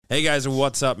Hey guys,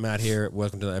 what's up? Matt here.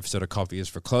 Welcome to the episode of Coffee is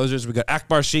for Closers. We got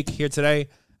Akbar Sheikh here today,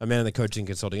 a man in the coaching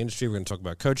consulting industry. We're going to talk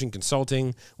about coaching,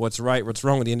 consulting, what's right, what's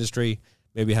wrong with the industry,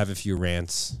 maybe have a few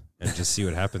rants and just see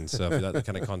what happens. So if you like that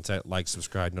kind of content, like,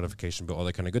 subscribe, notification, but all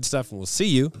that kind of good stuff. And we'll see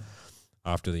you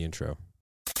after the intro.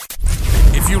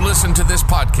 If you listen to this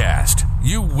podcast,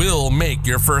 you will make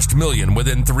your first million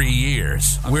within 3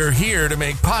 years. We're here to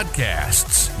make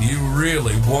podcasts. You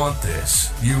really want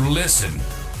this. You listen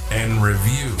and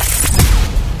review.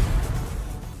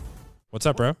 What's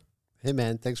up, bro? Hey,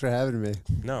 man. Thanks for having me.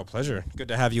 No, pleasure. Good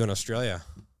to have you in Australia.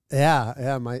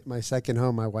 Yeah. My second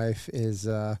home. My wife is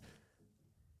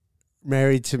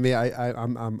married to me.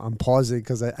 I'm pausing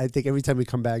because I think every time we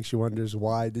come back, she wonders,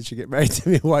 why did she get married to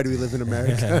me? Why do we live in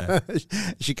America?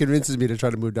 She convinces me to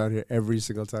try to move down here every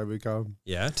single time we come.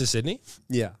 Yeah, to Sydney?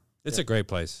 Yeah. It's a great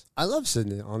place. I love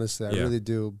Sydney, honestly. I really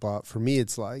do. But for me,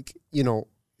 it's like,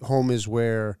 home is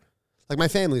where, like, my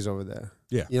family's over there.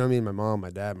 Yeah. You know what I mean? My mom, my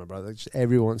dad, my brother, just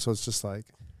everyone. So it's just like,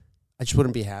 I just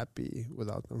wouldn't be happy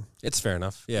without them. It's fair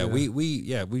enough. Yeah, we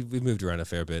moved around a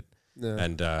fair bit. Yeah.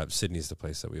 And Sydney's the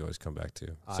place that we always come back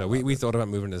to. So we thought about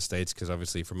moving to the States because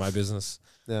obviously for my business,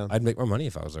 I'd make more money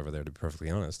if I was over there, to be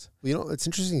perfectly honest. Well, it's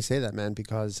interesting you say that, man,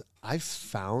 because I've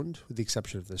found, with the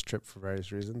exception of this trip for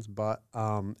various reasons, but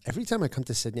every time I come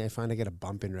to Sydney, I find I get a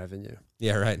bump in revenue.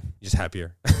 Yeah, right. You're just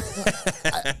happier.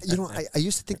 I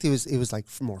used to think it was like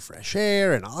more fresh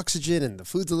air and oxygen and the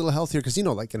food's a little healthier because,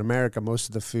 like in America, most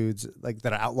of the foods like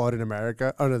that are outlawed in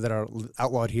America, that are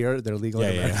outlawed here, they're legal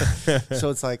in America. Yeah.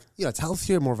 So it's like, it's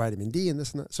healthier, more vitamin D and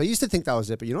this and that. So I used to think that was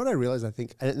it. But you know what I realized? I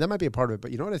think, and that might be a part of it,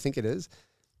 but you know what I think it is?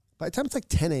 By the time it's like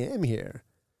 10 a.m. here,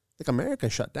 like America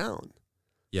shut down.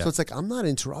 Yeah. So it's like I'm not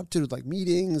interrupted with like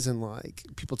meetings and like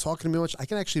people talking to me much. I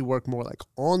can actually work more like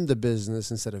on the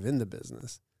business instead of in the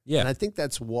business. Yeah. And I think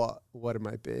that's what it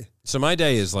might be. So my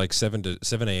day is like 7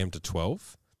 a.m. to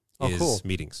 12 is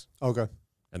meetings. Okay.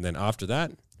 And then after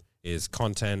that is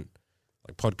content,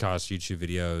 like podcasts, YouTube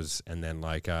videos, and then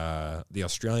like the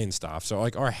Australian stuff. So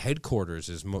like our headquarters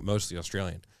is mostly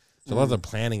Australian. So a lot of the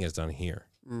planning is done here.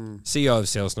 CEO of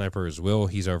Sales Sniper is Will.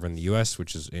 He's over in the US,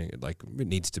 which is like it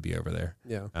needs to be over there.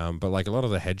 Yeah. But like a lot of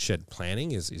the headshed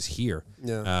planning is here.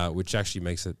 Yeah. Which actually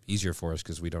makes it easier for us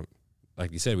because we don't,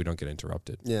 like you said, we don't get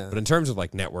interrupted. Yeah. But in terms of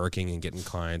like networking and getting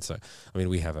clients, I mean,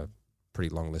 we have a pretty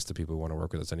long list of people who want to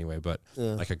work with us anyway. But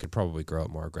like I could probably grow it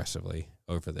more aggressively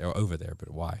over there.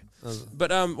 But why?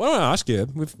 But what I want to ask you,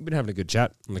 we've been having a good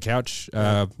chat on the couch.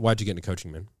 Why'd you get into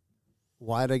coaching, man?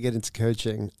 Why did I get into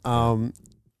coaching?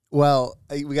 Well,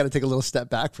 we got to take a little step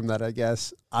back from that, I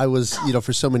guess. I was,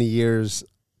 for so many years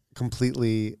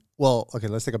completely,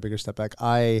 let's take a bigger step back.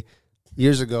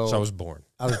 Years ago. So I was born.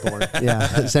 Yeah.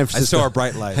 San Francisco. I saw a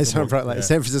bright light. San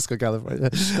Francisco, California.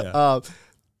 Yeah.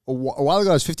 A while ago,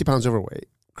 I was 50 pounds overweight,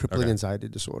 crippling anxiety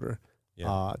disorder,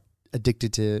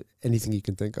 addicted to anything you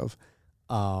can think of.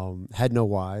 Had no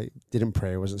why, didn't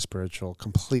pray, wasn't spiritual,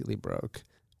 completely broke.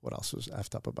 What else was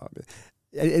effed up about me?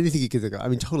 Anything you can think of. I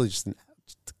mean, totally just an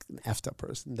effed up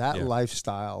person. That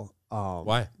lifestyle.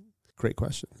 Why? Great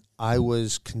question. I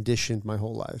was conditioned my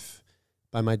whole life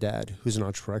by my dad, who's an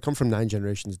entrepreneur. I come from 9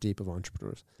 generations deep of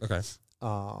entrepreneurs. Okay.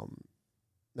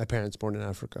 My parents born in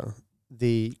Africa.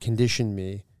 They conditioned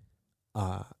me,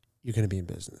 you're going to be in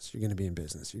business. You're going to be in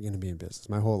business. You're going to be in business.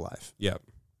 My whole life. Yeah.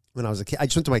 When I was a kid, I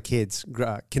just went to my kids'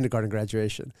 kindergarten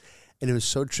graduation. And it was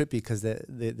so trippy because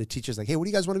the teacher's like, hey, what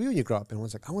do you guys want to be when you grow up? And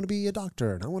one's like, I want to be a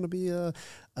doctor, and I want to be a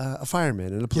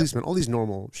fireman and a policeman, all these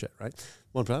normal shit, right?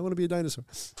 One, I want to be a dinosaur.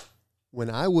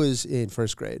 When I was in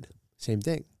first grade, same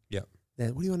thing. Yeah.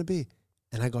 What do you want to be?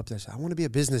 And I go up there and say, I want to be a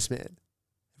businessman.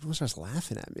 Everyone starts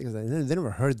laughing at me because they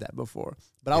never heard that before.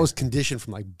 But I was conditioned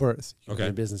from like birth. Okay.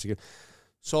 In business.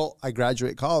 So I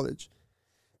graduate college,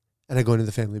 and I go into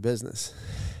the family business.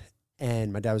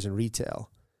 And my dad was in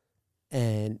retail.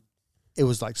 And it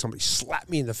was like somebody slapped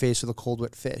me in the face with a cold,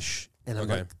 wet fish. And I'm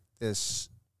like, this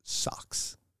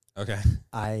sucks. Okay.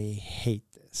 I hate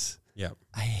this. Yeah.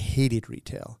 I hated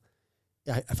retail.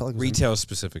 I felt like retail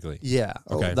specifically. Yeah.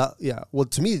 Okay. Well,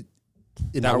 to me,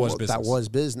 that was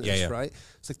business, right?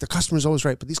 It's like the customer's always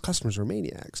right, but these customers are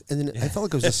maniacs. And then I felt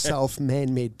like it was a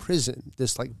self-man-made prison,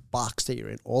 this like box that you're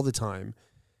in all the time.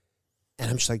 And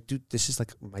I'm just like, dude, this is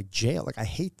like my jail. Like, I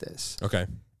hate this. Okay.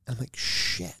 And I'm like,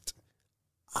 shit.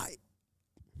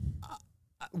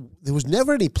 There was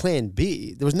never any plan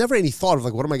B. There was never any thought of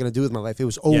like, what am I going to do with my life? It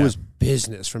was always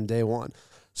business from day one.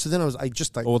 So then I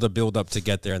just like all the build up to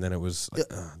get there, and then it was like,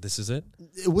 this is it.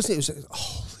 It wasn't. It was like,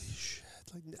 holy shit!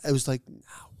 Like it was like,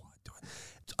 now what do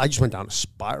I just went down a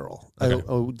spiral.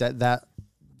 Okay.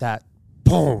 That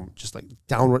boom, just like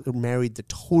downward. Married the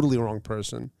totally wrong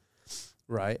person,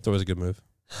 Right. It's always a good move.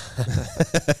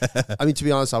 I mean, to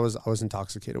be honest, I was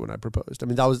intoxicated when I proposed. I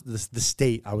mean, that was the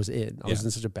state I was in. I was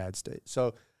in such a bad state.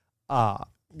 So,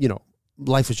 you know,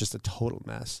 life was just a total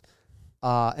mess.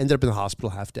 Ended up in the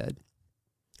hospital half dead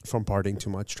from partying too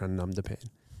much, trying to numb the pain.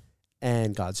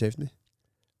 And God saved me.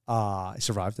 I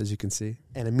survived, as you can see.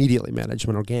 And immediately, man, I just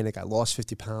went organic. I lost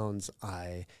 50 pounds.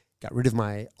 I got rid of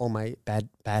all my bad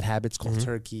habits, cold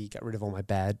turkey, got rid of all my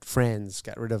bad friends,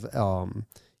 got rid of,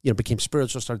 became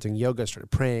spiritual, started doing yoga,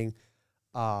 started praying.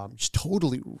 Just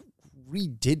totally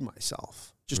redid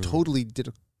myself. Just totally did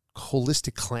a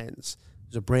holistic cleanse. I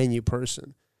was a brand new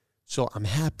person. So I'm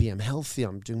happy, I'm healthy,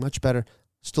 I'm doing much better.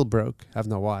 Still broke, have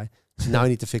no why. So now I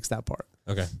need to fix that part.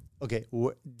 Okay.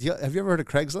 Have you ever heard of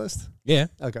Craigslist? Yeah.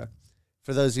 Okay.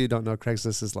 For those of you who don't know,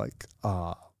 Craigslist is like,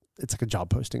 it's like a job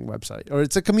posting website, or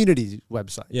it's a community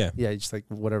website. Yeah. Yeah, just like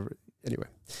whatever. Anyway.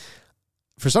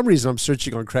 For some reason, I'm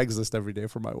searching on Craigslist every day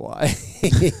for my why.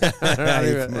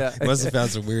 Must have found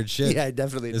some weird shit. Yeah, I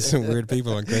definitely There's some weird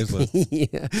people on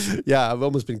Craigslist. Yeah, I've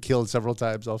almost been killed several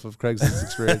times off of Craigslist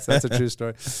experience. That's a true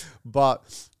story. But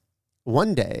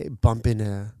one day, bump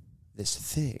into this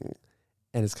thing,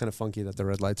 and it's kind of funky that the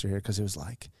red lights are here because it was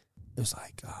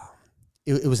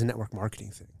a network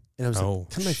marketing thing, and it was kind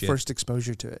of my first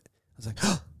exposure to it. I was like,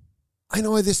 I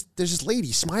know why there's this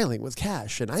lady smiling with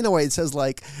cash, and I know why it says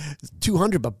like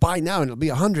 200, but buy now and it'll be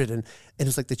 100, and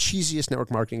it's like the cheesiest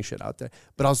network marketing shit out there.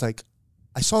 But I was like,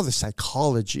 I saw the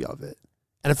psychology of it,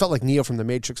 and I felt like Neo from The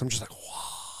Matrix. I'm just like,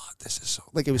 wow, this is so,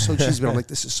 like, it was so cheesy, but I'm like,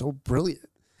 this is so brilliant.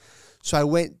 So I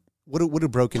went, what do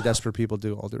broken, desperate people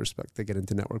do? All due respect, they get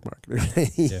into network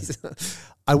marketing. Yeah.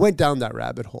 I went down that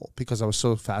rabbit hole because I was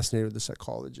so fascinated with the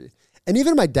psychology. And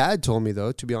even my dad told me,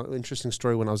 though, to be an interesting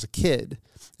story, when I was a kid,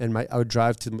 and I would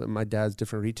drive to my dad's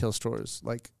different retail stores.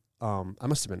 Like, I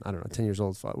must have been, 10 years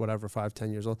old, 10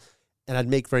 years old.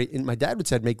 And my dad would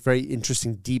say I'd make very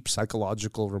interesting, deep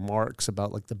psychological remarks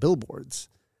about like the billboards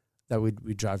that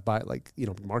we'd drive by, like,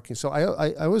 marketing. So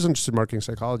I was interested in marketing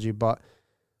psychology, but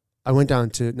I went down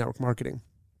to network marketing,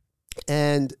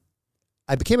 and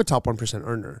I became a top 1%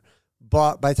 earner.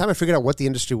 But by the time I figured out what the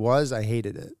industry was, I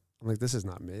hated it. I'm like, this is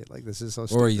not me. Like, this is so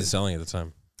stupid. What were you selling at the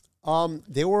time?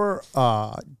 They were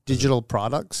digital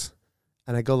products,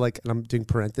 and I go and I'm doing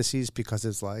parentheses because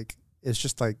it's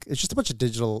just a bunch of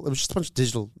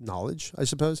digital knowledge, I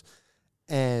suppose.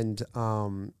 And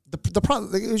the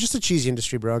product, it was just a cheesy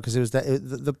industry, bro, because it was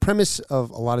the premise of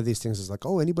a lot of these things is like,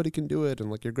 oh, anybody can do it, and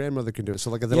like your grandmother can do it.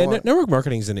 So like, network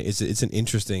marketing it's an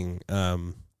interesting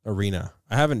arena.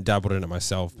 I haven't dabbled in it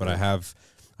myself, but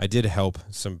I did help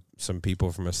some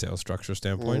people from a sales structure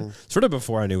standpoint, sort of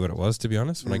before I knew what it was, to be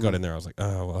honest. When I got in there, I was like,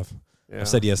 oh, well, I've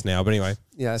said yes now. But anyway,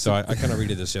 so I kind of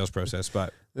redid the sales process.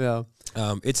 But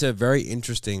it's a very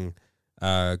interesting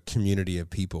community of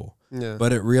people. Yeah.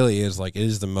 But it really is it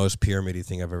is the most pyramid-y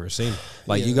thing I've ever seen.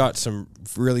 Like, you got some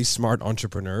really smart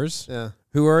entrepreneurs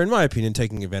who are, in my opinion,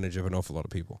 taking advantage of an awful lot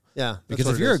of people. Yeah. Because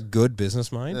if you're a good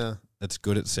business mind that's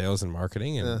good at sales and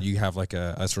marketing, and you have like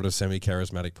a sort of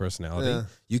semi-charismatic personality,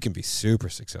 you can be super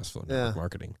successful in network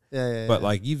marketing. But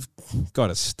like, you've got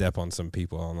to step on some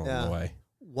people on the way.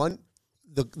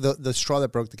 The straw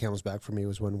that broke the camel's back for me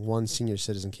was when one senior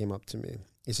citizen came up to me.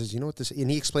 He says, you know what this is? And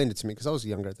he explained it to me because I was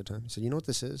younger at the time. He said, you know what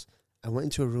this is? I went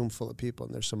into a room full of people,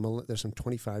 and there's some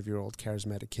 25-year-old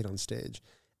charismatic kid on stage,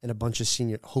 and a bunch of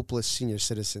hopeless senior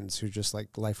citizens who just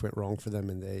like life went wrong for them,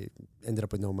 and they ended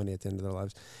up with no money at the end of their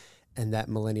lives. And that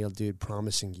millennial dude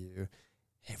promising you,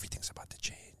 everything's about to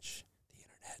change. The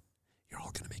internet, you're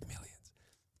all going to make millions.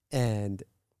 And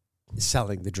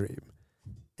selling the dream.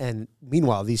 And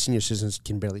meanwhile, these senior citizens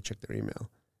can barely check their email.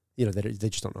 They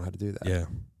just don't know how to do that. Yeah.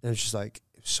 And it's just like,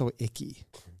 so icky.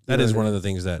 That is one of the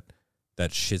things that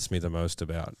shits me the most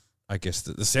about, I guess,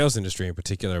 the sales industry in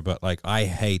particular. But like, I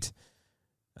hate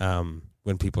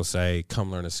when people say,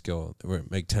 come learn a skill,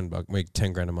 make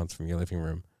 $10 grand a month from your living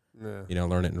room. Yeah.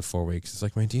 Learn it in 4 weeks. It's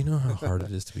like, man, do you know how hard it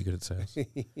is to be good at sales?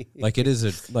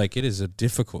 It is a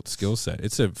difficult skill set.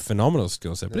 It's a phenomenal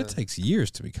skill set, but it takes years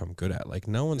to become good at. Like,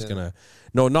 no one's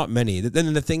not many.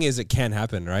 Then the thing is, it can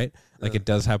happen, right? Like, it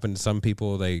does happen to some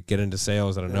people. They get into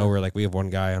sales out of nowhere. Like, we have one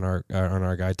guy on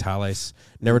our guy, Thales,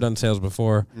 never done sales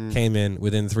before, came in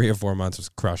within 3 or 4 months, was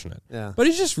crushing it. Yeah. But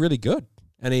he's just really good.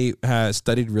 And he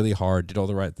studied really hard, did all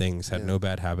the right things, had no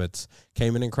bad habits,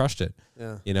 came in and crushed it.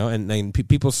 Yeah. And then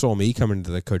people saw me come into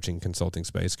the coaching consulting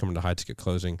space, coming to high ticket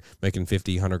closing, making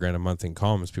 50, 100 grand a month in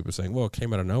comms. People saying, well, it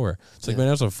came out of nowhere. It's like, man,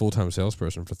 I was a full-time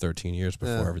salesperson for 13 years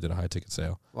before I ever did a high ticket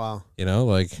sale. Wow.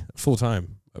 Like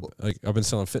full-time. Like, I've been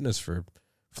selling fitness for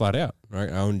flat out, right?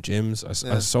 I own gyms.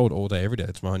 I sold all day, every day.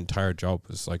 It's my entire job.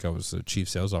 Was like I was the chief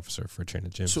sales officer for a chain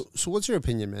of gyms. So what's your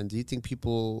opinion, man? Do you think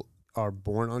people are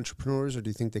born entrepreneurs, or do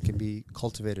you think they can be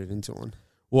cultivated into one?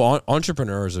 Well,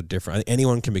 entrepreneurs are different.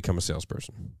 Anyone can become a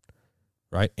salesperson,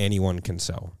 right? Anyone can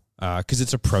sell. Because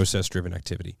it's a process-driven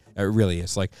activity. It really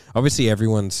is. Like, obviously,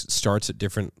 everyone starts at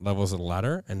different levels of the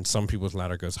ladder, and some people's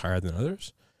ladder goes higher than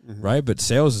others, right? But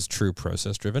sales is true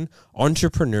process-driven.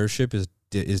 Entrepreneurship is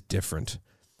different,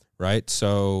 right?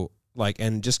 So, like,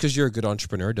 and just because you're a good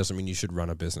entrepreneur doesn't mean you should run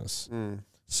a business.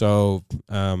 So,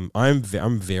 I'm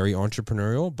very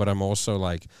entrepreneurial, but I'm also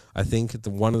like, I think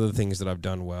one of the things that I've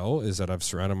done well is that I've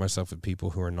surrounded myself with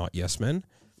people who are not yes men,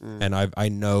 and I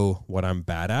know what I'm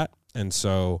bad at, and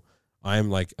so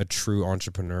I'm like a true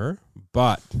entrepreneur,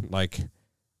 but like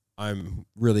I'm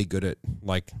really good at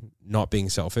like not being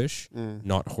selfish,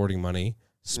 not hoarding money,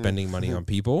 spending money on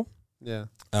people. Yeah.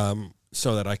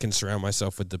 So that I can surround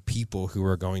myself with the people who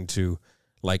are going to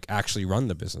like actually run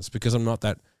the business, because I'm not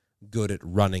that good at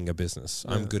running a business.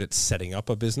 I'm good at setting up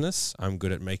a business. I'm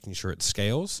good at making sure it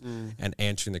scales and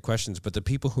answering the questions. But the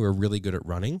people who are really good at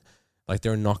running, like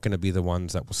they're not going to be the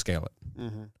ones that will scale it.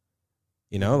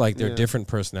 You know, like they're different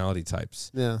personality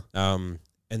types. Yeah.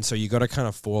 And so you got to kind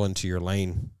of fall into your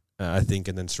lane, I think,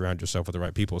 and then surround yourself with the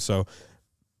right people. So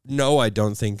no, I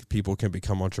don't think people can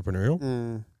become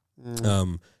entrepreneurial.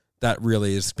 That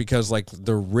really is because like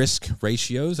the risk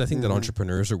ratios, I think that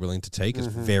entrepreneurs are willing to take is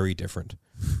very different.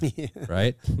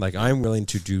 Right? Like I'm willing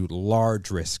to do large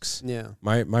risks. Yeah.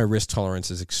 My risk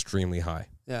tolerance is extremely high.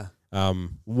 Yeah.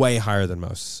 Way higher than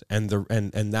most. And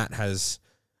that has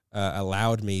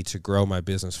allowed me to grow my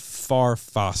business far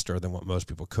faster than what most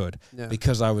people could,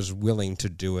 because I was willing to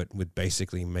do it with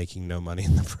basically making no money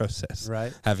in the process.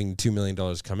 Right. Having $2 million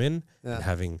come in and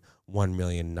having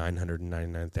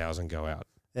 1,999,000 go out.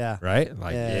 Yeah. Right?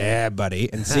 Like, yeah,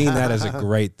 buddy. And seeing that as a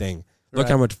great thing. Look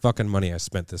how much fucking money I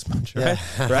spent this month, right?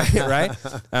 Right?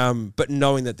 But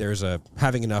knowing that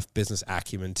having enough business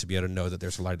acumen to be able to know that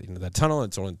there's a light at the end of that tunnel,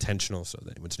 it's all intentional, so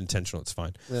that when it's intentional, it's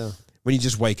fine. Yeah. When you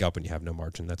just wake up and you have no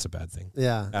margin, that's a bad thing.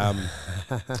 Yeah.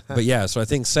 But yeah, so I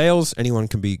think sales, anyone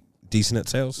can be decent at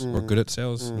sales or good at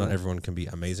sales. Not everyone can be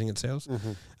amazing at sales.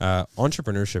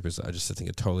 Entrepreneurship is, I just think,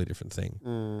 a totally different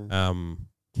thing.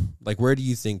 Like, where do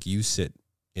you think you sit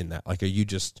in that? Like, are you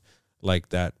just like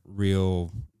that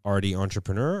real arty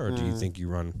entrepreneur, or do you think you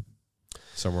run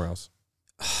somewhere else?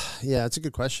 Yeah, it's a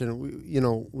good question.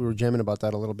 We were jamming about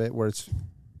that a little bit, where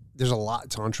there's a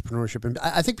lot to entrepreneurship, and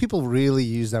I think people really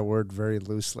use that word very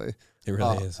loosely. It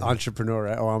really is. Entrepreneur.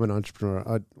 Right? Oh, I'm an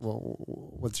entrepreneur. Well,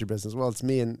 what's your business? Well, it's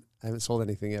me, and I haven't sold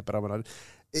anything yet, but I'm an.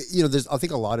 There's I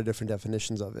think a lot of different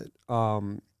definitions of it.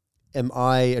 Am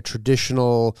I a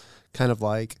traditional kind of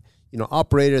like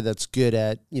operator that's good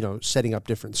at setting up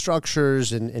different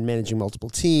structures and managing multiple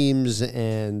teams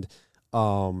and a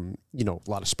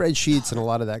lot of spreadsheets and a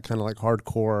lot of that kind of like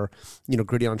hardcore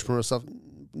gritty entrepreneurial stuff?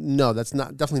 No, that's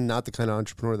definitely not the kind of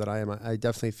entrepreneur that I am. I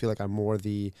definitely feel like I'm more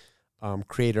the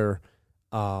creator,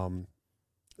 the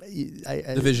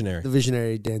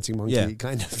visionary dancing monkey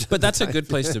kind of. But that's a good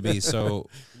place to be. So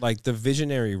like the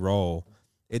visionary role,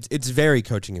 it's very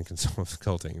coaching and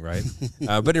consulting, right?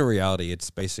 But in reality, it's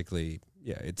basically,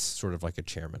 it's sort of like a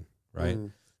chairman, right?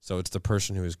 So it's the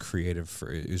person who is creative,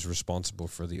 who's responsible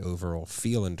for the overall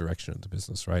feel and direction of the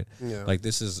business, right? Yeah. Like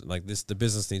the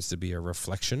business needs to be a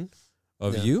reflection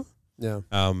of you. Yeah.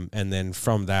 And then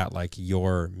from that, like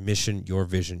your mission, your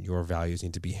vision, your values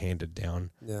need to be handed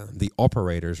down. Yeah. The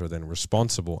operators are then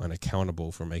responsible and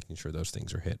accountable for making sure those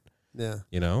things are hit. Yeah.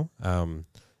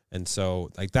 And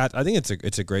so like that, I think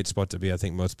it's a great spot to be. I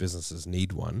think most businesses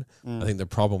need one. I think the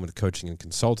problem with coaching and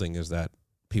consulting is that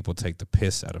people take the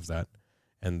piss out of that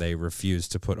and they refuse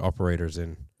to put operators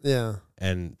in. Yeah.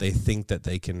 And they think that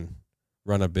they can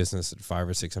run a business at $500,000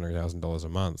 or $600,000 a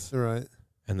month. Right.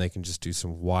 And they can just do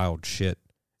some wild shit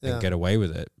and get away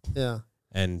with it. Yeah.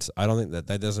 And I don't think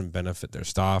that doesn't benefit their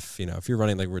staff. If you're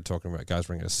running, like we're talking about guys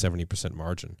running at a 70%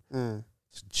 margin,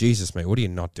 Jesus, mate, what are you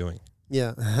not doing?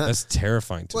 Yeah. That's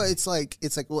terrifying to me. Well, it's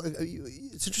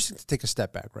interesting to take a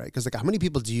step back, right? Because like, how many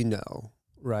people do you know,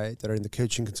 right, that are in the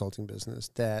coaching consulting business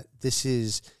that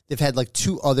they've had like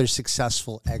 2 other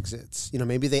successful exits?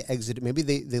 Maybe they exited, maybe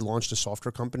they launched a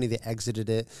software company, they exited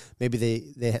it. Maybe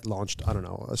they had launched, I don't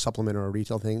know, a supplement or a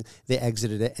retail thing. They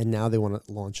exited it, and now they want to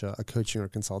launch a coaching or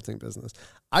consulting business.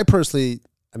 I personally,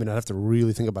 I'd have to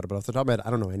really think about it, but off the top of my head, I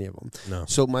don't know any of them. No.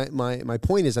 So my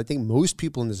point is, I think most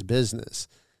people in this business,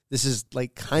 this is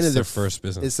like kind of their first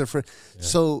business. It's their first. Yeah.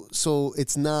 So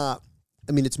it's not.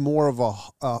 It's more of a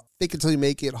fake it till you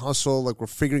make it hustle. Like we're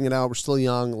figuring it out. We're still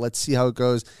young. Let's see how it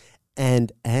goes.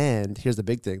 And here's the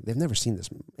big thing. They've never seen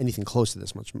anything close to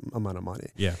this much amount of money.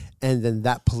 Yeah. And then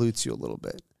that pollutes you a little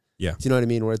bit. Yeah. Do you know what I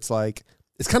mean? Where it's like,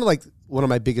 it's kind of like one of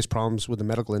my biggest problems with the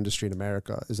medical industry in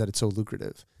America is that it's so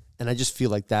lucrative. And I just feel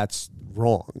like that's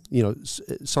wrong. You know,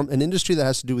 an industry that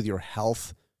has to do with your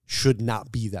health should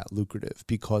not be that lucrative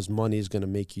because money is going to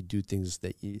make you do things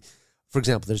that for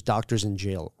example, there's doctors in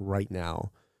jail right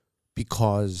now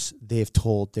because they have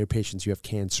told their patients you have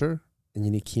cancer and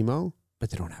you need chemo, but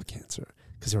they don't have cancer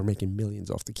because they were making millions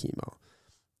off the chemo.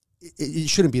 It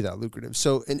shouldn't be that lucrative.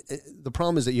 So and the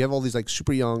problem is that you have all these like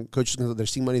super young coaches, they're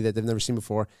seeing money that they've never seen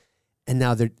before. And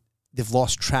now they've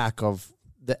lost track of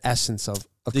the essence of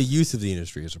the youth of the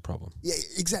industry is a problem. Yeah,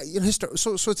 exactly. You know,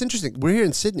 so it's interesting. We're here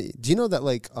in Sydney. Do you know that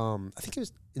like I think it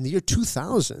was in the year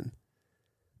 2000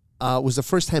 was the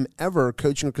first time ever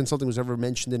coaching or consulting was ever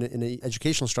mentioned in an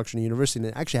educational structure in a university, and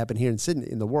it actually happened here in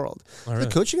Sydney in the world. Oh, really?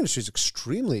 The coaching industry is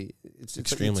extremely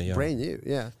brand new.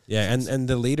 Yeah. Yeah, and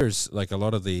the leaders, like a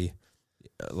lot of the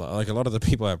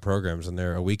people have programs and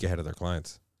they're a week ahead of their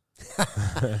clients. That's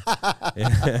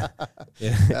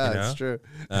true.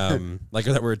 Like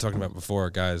that we were talking about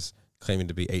before, guys claiming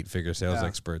to be 8-figure sales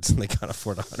experts and they can't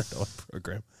afford a $100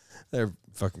 program. Their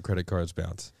fucking credit cards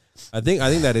bounce. I think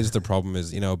that is the problem,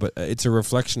 is, you know, but it's a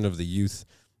reflection of the youth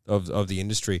of the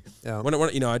industry. Yeah. When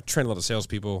you know, I train a lot of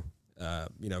salespeople,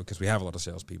 you know, because we have a lot of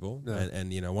salespeople,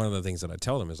 and you know, one of the things that I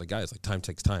tell them is like, guys, like time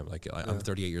takes time. Like I'm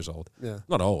 38 years old. Yeah. I'm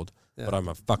not old, but I'm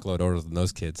a fuckload older than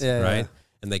those kids, right? Yeah.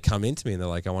 And they come into me and they're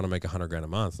like, I want to make $100,000 a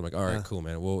month. I'm like, all right, cool,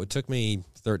 man. Well, it took me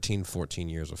 13, 14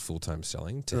 years of full-time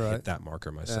selling to hit that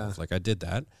marker myself. Like I did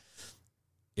that.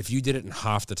 If you did it in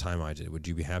half the time I did, would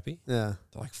you be happy? Yeah.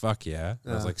 They're like, fuck yeah.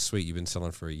 I was like, sweet, you've been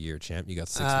selling for a year, champ. You got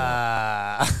 6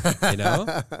 months. You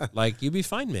know? Like, you'd be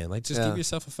fine, man. Like, just give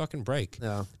yourself a fucking break.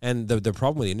 Yeah. And the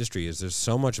problem with the industry is there's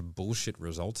so much bullshit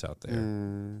results out there.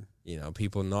 You know,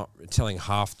 people not telling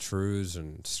half-truths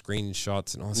and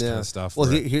screenshots and all this kind of stuff. Well,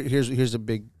 here's a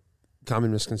big common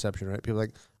misconception, right? People are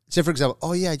like, say, for example,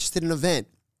 oh, yeah, I just did an event.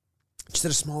 Just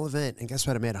did a small event. And guess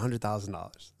what? I made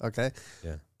 $100,000. Okay?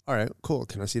 Yeah. All right, cool.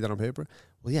 Can I see that on paper?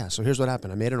 Well, yeah. So here's what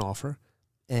happened. I made an offer,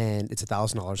 and it's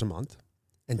 $1,000 a month,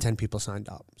 and 10 people signed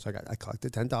up. So I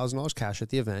collected $10,000 cash at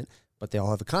the event, but they all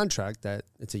have a contract that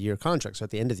it's a year contract. So at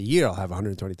the end of the year, I'll have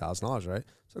 $120,000, right?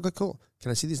 So okay, cool.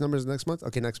 Can I see these numbers next month?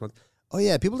 Okay, next month. Oh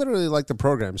yeah, people didn't really like the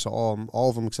program, so all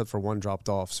of them except for one dropped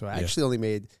off. So I actually only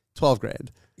made $12,000.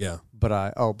 Yeah.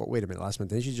 But but wait a minute, last month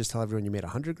didn't you just tell everyone you made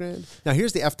 $100,000? Now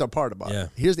here's the effed up part about it.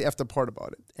 Here's the effed up part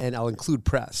about it, and I'll include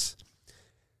press.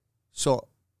 So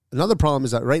another problem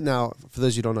is that right now, for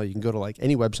those you don't know, you can go to like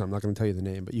any website. I'm not going to tell you the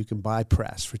name, but you can buy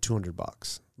press for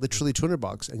 $200, literally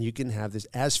 $200, and you can have this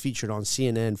as featured on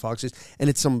CNN, Fox News, and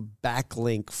it's some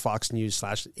backlink Fox News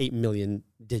 / 8 million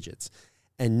digits,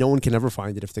 and no one can ever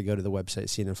find it if they go to the website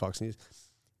CNN, Fox News.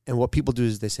 And what people do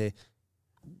is they say,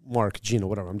 Mark, Gino,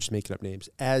 whatever. I'm just making up names,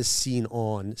 as seen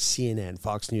on CNN,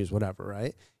 Fox News, whatever.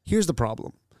 Right? Here's the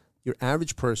problem: your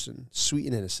average person, sweet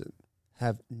and innocent,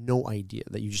 have no idea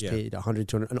that you just paid 100,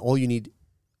 200, and all you need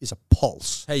is a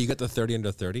pulse. Hey, you got the 30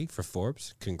 under 30 for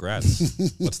Forbes. Congrats.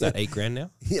 What's that, $8,000 now?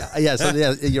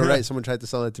 Yeah, you're right. Someone tried to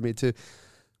sell that to me too.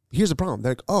 Here's the problem.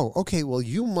 They're like, oh, okay, well,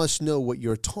 you must know what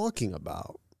you're talking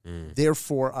about.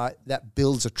 Therefore, that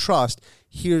builds a trust.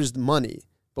 Here's the money.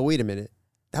 But wait a minute.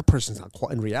 That person's not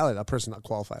in reality. That person's not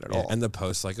qualified at all. And the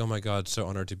post, like, oh my God, so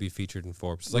honored to be featured in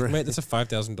Forbes. It's like, mate, that's a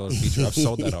 $5,000 feature. I've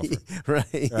sold that offer.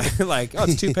 Right? Like, oh,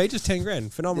 it's 2 pages, $10,000.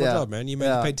 Phenomenal job, man. You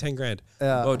paid $10,000.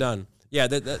 Well done. Yeah,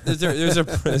 there's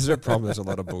a problem. There's a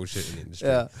lot of bullshit in the industry.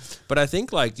 Yeah. But I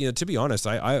think, like, you know, to be honest,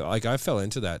 I fell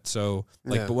into that. So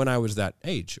like, but when I was that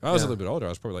age, I was a little bit older. I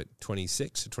was probably like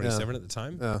 26 or 27 at the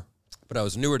time. Yeah. But I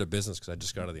was newer to business because I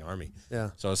just got out of the army.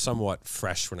 Yeah. So I was somewhat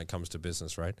fresh when it comes to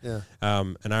business, right? Yeah.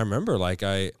 And I remember, like,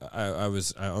 I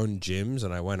owned gyms,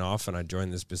 and I went off and I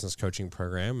joined this business coaching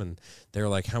program, and they were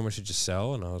like, how much did you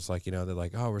sell? And I was like, you know, they're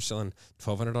like, oh, we're selling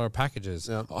 $1,200 packages.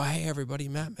 Yeah. Oh, hey, everybody,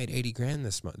 Matt made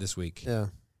 $80,000 this week. Yeah.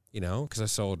 You know, because I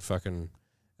sold fucking,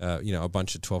 you know, a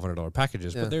bunch of $1,200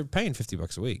 packages, but they're paying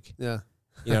 $50 a week. Yeah.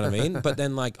 You know what I mean? But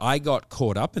then, like, I got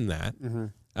caught up in that.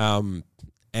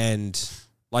 And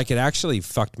like, it actually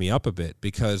fucked me up a bit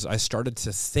because I started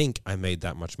to think I made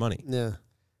that much money. Yeah.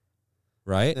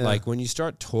 Right? Yeah. Like, when you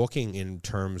start talking in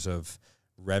terms of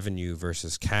revenue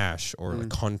versus cash or like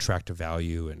contract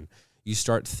value, and you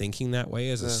start thinking that way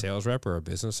as a sales rep or a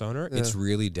business owner, it's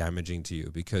really damaging to you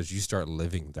because you start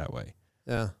living that way.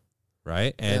 Yeah.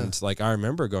 right? And like I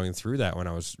remember going through that when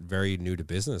I was very new to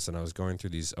business, and I was going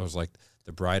through these. I was like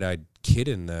the bright-eyed kid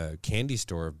in the candy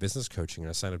store of business coaching, and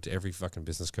I signed up to every fucking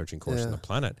business coaching course on the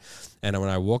planet. And when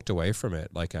I walked away from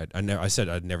it, like I said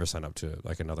I'd never sign up to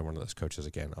like another one of those coaches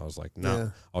again. I was like,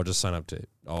 no, I'll just sign up to.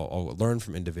 I'll learn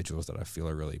from individuals that I feel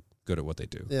are really good at what they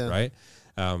do, right?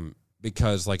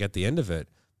 Because like at the end of it,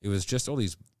 it was just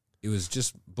it was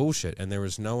just bullshit, and there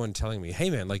was no one telling me, hey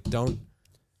man, like don't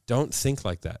think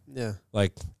like that. Yeah.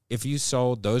 Like if you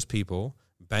sold those people,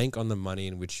 bank on the money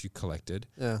in which you collected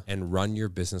and run your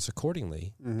business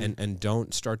accordingly, and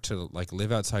don't start to like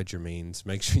live outside your means.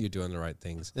 Make sure you're doing the right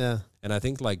things. Yeah. And I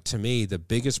think like to me, the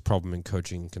biggest problem in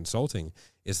coaching and consulting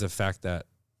is the fact that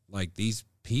like these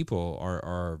people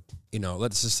are, you know,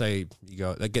 let's just say you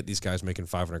go, they get these guys making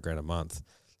 $500,000 a month.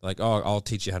 Like, oh, I'll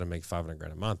teach you how to make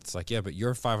 $500,000 a month. It's like, yeah, but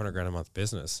your $500,000 a month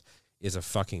business is a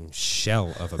fucking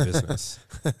shell of a business,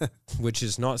 which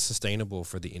is not sustainable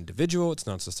for the individual. It's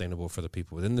not sustainable for the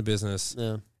people within the business.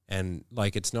 Yeah. And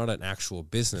like, it's not an actual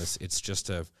business. It's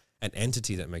just an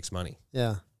entity that makes money.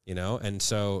 Yeah. You know? And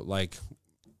so like,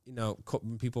 you know,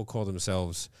 people call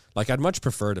themselves, like, I'd much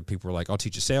prefer that people were like, I'll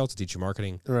teach you sales, I'll teach you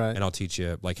marketing, right, and I'll teach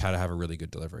you like how to have a really good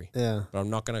delivery. Yeah. But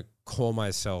I'm not going to call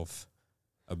myself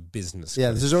a business. Yeah.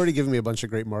 Coach. This has already given me a bunch of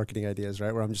great marketing ideas,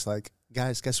 right? Where I'm just like,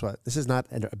 guys, guess what? This is not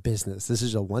a business. This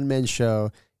is a one-man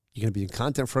show. You're going to be in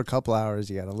content for a couple hours.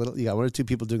 You got one or two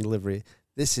people doing delivery.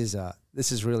 This is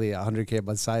really $100K a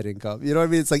month side income. You know what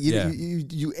I mean? It's like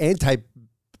you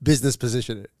anti-business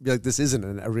position it. Be like, this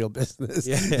isn't a real business.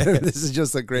 Yeah. This is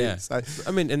just a great side.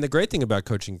 I mean, and the great thing about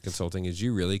coaching and consulting is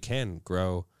you really can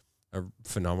grow a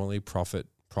phenomenally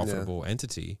profitable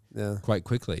entity quite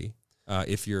quickly.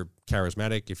 If you're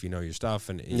charismatic, if you know your stuff,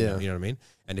 and you know what I mean,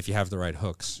 and if you have the right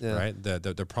hooks, right?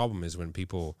 The problem is when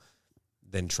people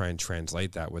then try and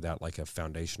translate that without like a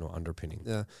foundational underpinning,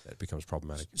 that becomes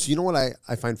problematic. So you know what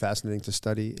I find fascinating to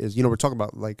study is, you know, we're talking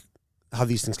about like how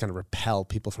these things kind of repel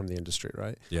people from the industry,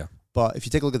 right? Yeah. But if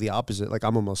you take a look at the opposite, like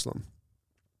I'm a Muslim,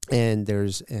 and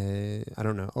there's I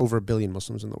don't know, over 1 billion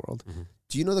Muslims in the world. Mm-hmm.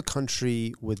 Do you know the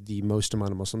country with the most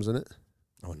amount of Muslims in it?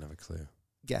 I would never clue.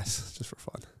 Guess, just for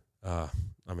fun.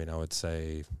 I mean, I would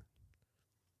say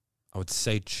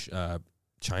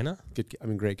China. Good. I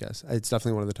mean, great guess. It's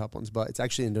definitely one of the top ones, but it's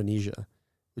actually Indonesia.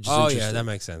 Which is that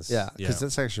makes sense. Yeah, because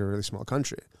that's actually a really small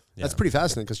country. Yeah. That's pretty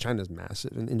fascinating because China is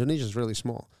massive and Indonesia is really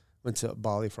small. Went to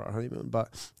Bali for our honeymoon, but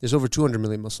there's over 200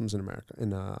 million Muslims in America,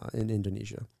 in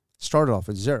Indonesia. Started off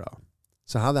at 0.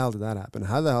 So how the hell did that happen?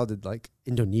 How the hell did like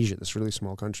Indonesia, this really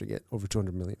small country, get over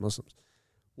 200 million Muslims?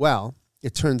 Well,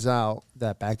 it turns out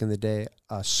that back in the day,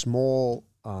 a small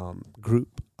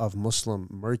group of Muslim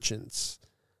merchants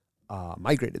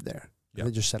migrated there. Yep. And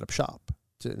they just set up shop.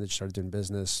 And they started doing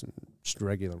business and just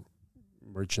regular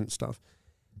merchant stuff.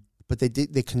 But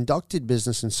they conducted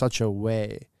business in such a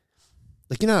way,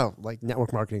 like, you know, like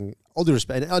network marketing, all due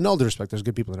respect, and all due respect, there's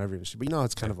good people in every industry, but you know,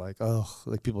 it's kind of like,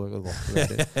 like people are,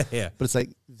 yeah. But it's like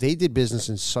they did business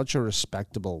in such a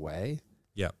respectable way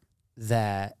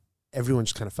that everyone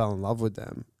just kind of fell in love with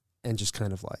them and just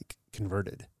kind of like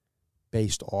converted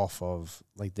based off of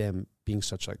like them being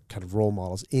such like kind of role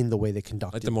models in the way they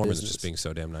conduct. Like the Mormons just being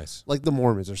so damn nice. Like the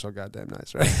Mormons are so goddamn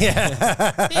nice, right?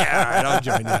 Yeah. Yeah, all right,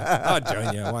 I'll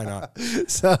join you. Why not?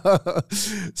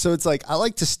 So it's like I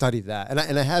like to study that, and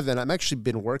I have, and I'm actually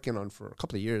been working on for a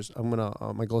couple of years. I'm gonna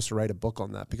my goal is to write a book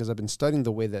on that because I've been studying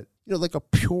the way that, you know, like a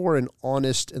pure and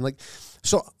honest and like,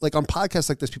 so like on podcasts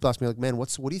like this, people ask me like, man, what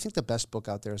do you think the best book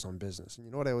out there is on business? And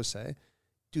you know what I always say,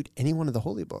 dude, any one of the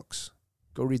holy books.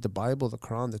 Go read the Bible, the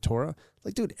Quran, the Torah.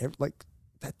 Like, dude, like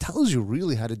that tells you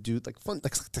really how to do like fun.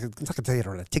 Like, it's not gonna tell you to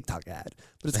run a TikTok ad,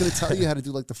 but it's gonna tell you how to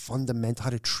do like the fundamental, how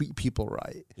to treat people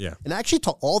right. Yeah. And actually,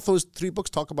 all those 3 books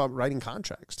talk about writing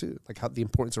contracts too, like how the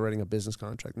importance of writing a business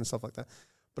contract and stuff like that.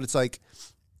 But it's like,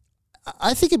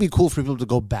 I think it'd be cool for people to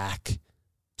go back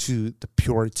to the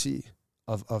purity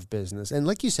of business. And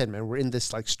like you said, man, we're in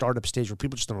this like startup stage where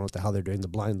people just don't know what the hell they're doing. The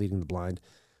blind leading the blind.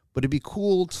 But it'd be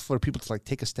cool for people to like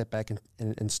take a step back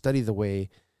and study the way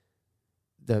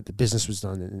the business was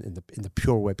done in the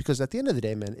pure way. Because at the end of the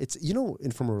day, man, it's, you know,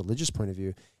 and from a religious point of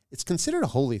view, it's considered a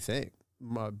holy thing.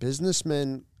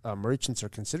 Businessmen, merchants are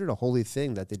considered a holy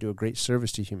thing, that they do a great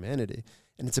service to humanity,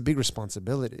 and it's a big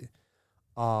responsibility.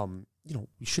 You know,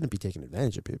 we shouldn't be taking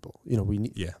advantage of people. You know,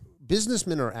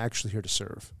 businessmen are actually here to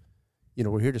serve. You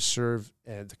know, we're here to serve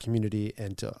the community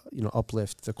and to, you know,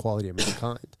 uplift the quality of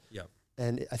mankind. Yeah.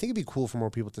 And I think it'd be cool for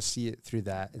more people to see it through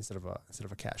that instead of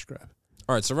a cash grab.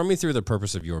 All right, so run me through the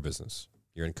purpose of your business.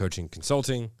 You're in coaching,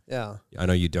 consulting. Yeah. I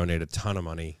know you donate a ton of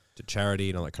money to charity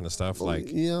and all that kind of stuff. Well,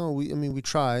 like, you know, we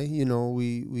try. You know,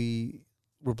 we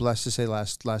we're blessed to say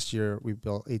last year we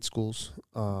built 8 schools.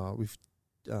 We've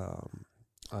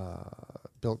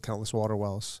built countless water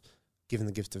wells, given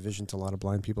the gift of vision to a lot of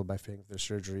blind people by paying for their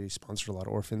surgery, sponsored a lot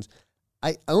of orphans.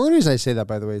 The only reason I say that,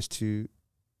 by the way, is to,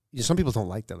 some people don't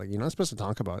like that. Like, you're not supposed to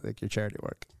talk about like your charity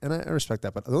work. And I respect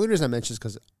that. But the only reason I mention is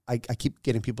because I keep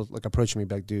getting people like approaching me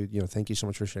like, dude, thank you so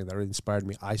much for sharing that. It really inspired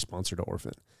me. I sponsored an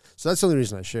orphan. So that's the only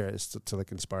reason I share is to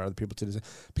like inspire other people to do this.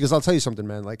 Because I'll tell you something,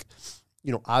 man, like,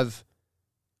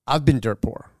 I've been dirt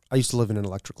poor. I used to live in an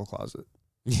electrical closet.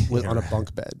 On a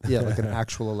bunk bed, like an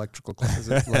actual electrical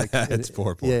closet. Like it's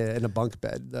poor. Yeah, in a bunk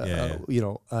bed.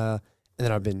 And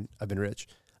then I've been rich.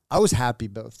 I was happy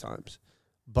both times,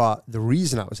 but the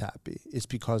reason I was happy is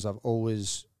because I've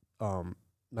always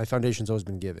my foundation's always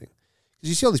been giving. Because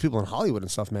you see all these people in Hollywood and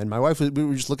stuff, man. My wife we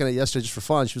were just looking at it yesterday just for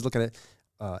fun. She was looking at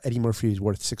Eddie Murphy is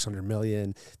worth $600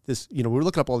 million. This, we were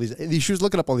looking up all these. She was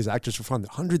looking up all these actors for fun. They're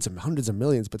hundreds of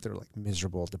millions, but they're like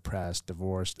miserable, depressed,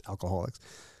 divorced, alcoholics.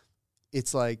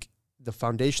 It's like the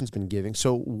foundation's been giving.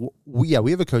 So we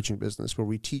have a coaching business where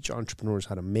we teach entrepreneurs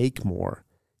how to make more,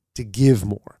 to give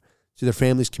more to their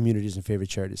families, communities, and favorite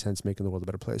charities, hence making the world a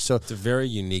better place. So it's a very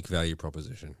unique value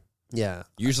proposition. Yeah.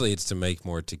 Usually it's to make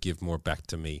more, to give more back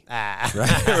to me.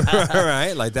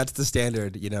 Right? Like that's the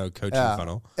standard, coaching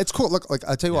funnel. It's cool. Look, like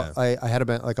I tell you what, I had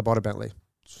I bought a Bentley.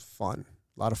 It's fun.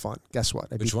 A lot of fun. Guess what?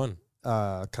 Which one?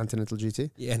 Continental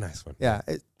GT. Yeah, nice one. Yeah.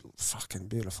 Fucking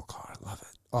beautiful car. I love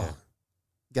it. Oh. Yeah.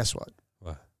 Guess what?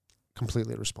 What?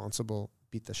 Completely irresponsible.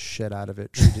 Beat the shit out of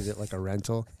it. Treated it like a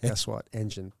rental. Guess what?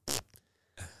 Engine.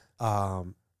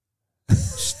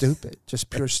 Stupid. Just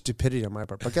pure stupidity on my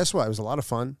part. But guess what? It was a lot of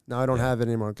fun. Now I don't have it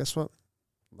anymore. Guess what?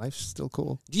 Life's still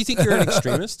cool. Do you think you're an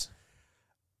extremist?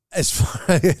 As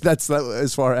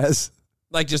far as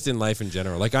like just in life in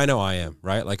general. Like I know I am,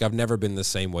 right? Like I've never been the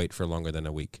same weight for longer than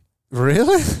a week.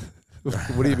 Really?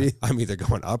 What do you mean? I'm either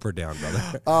going up or down,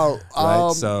 brother. Oh,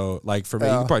 right. So, like for me,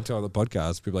 you can probably tell on the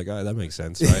podcast, people are like, oh, that makes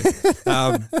sense,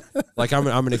 right? Like I'm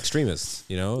an extremist,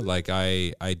 Like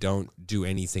I don't do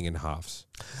anything in halves.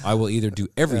 I will either do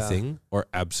everything or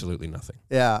absolutely nothing.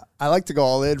 Yeah, I like to go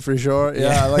all in for sure.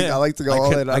 Yeah, I like to go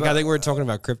all in. I think we were talking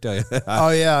about crypto. Oh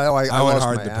yeah, I went lost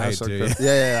hard my to pay too.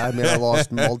 Yeah. I mean, I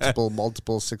lost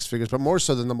multiple six figures, but more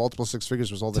so than the multiple six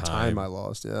figures was all the time I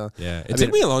lost. Yeah. It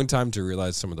took me a long time to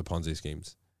realize some of the Ponzi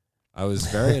schemes. I was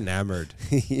very enamored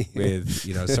with,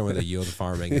 some of the yield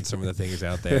farming and some of the things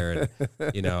out there.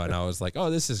 And, and I was like, oh,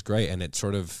 this is great. And it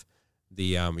sort of,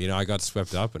 I got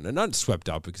swept up and not swept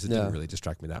up because it didn't really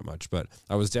distract me that much, but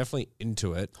I was definitely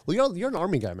into it. Well, you're an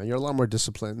army guy, man. You're a lot more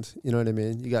disciplined. You know what I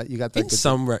mean? You got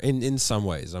that. In some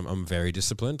ways, I'm very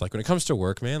disciplined. Like when it comes to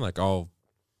work, man, like I'll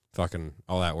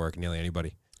out-work nearly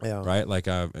anybody. Yeah. Right. Like,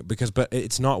 but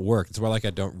it's not work. It's why I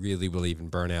don't really believe in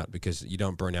burnout because you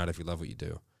don't burn out if you love what you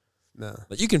do. No.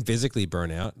 Like you can physically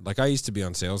burn out. Like I used to be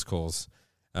on sales calls.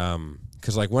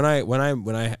 Cause like when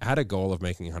I had a goal of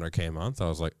making 100K a month, I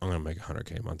was like, I'm going to make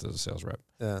 100K a month as a sales rep.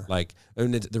 Yeah. Like,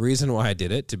 and the reason why I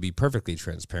did it, to be perfectly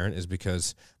transparent, is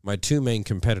because my two main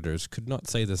competitors could not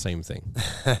say the same thing.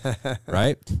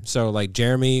 Right. So like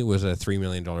Jeremy was a $3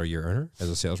 million a year earner as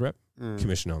a sales rep,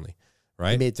 commission only.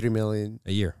 Right. He made $3 million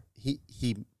a year.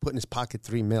 He put in his pocket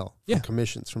 $3 million from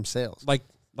commissions from sales.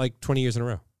 Like 20 years in a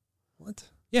row. What?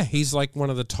 Yeah, he's like one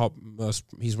of the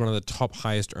top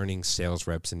highest earning sales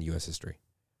reps in U.S. history.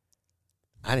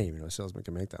 I didn't even know a salesman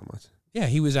could make that much. Yeah,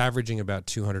 he was averaging about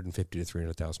 $250,000 to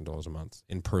 $300,000 a month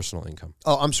in personal income.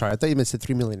 Oh, I'm sorry. I thought you meant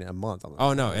 $3 million a month. Like,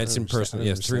 oh no, it's in personal.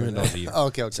 Yes, $3 million a year.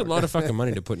 Okay. It's a lot of fucking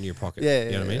money to put in your pocket. Yeah,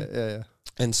 you know what I mean? Yeah.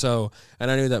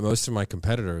 And I knew that most of my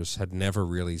competitors had never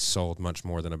really sold much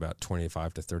more than about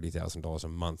 $25,000 to $30,000 a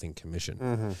month in commission.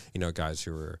 Mm-hmm. Guys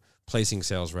who were placing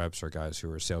sales reps or guys who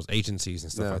were sales agencies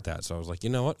and stuff like that. So I was like, you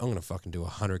know what? I'm going to fucking do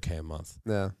 100K a month.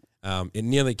 Yeah. It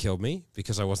nearly killed me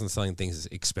because I wasn't selling things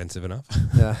expensive enough.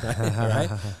 Yeah.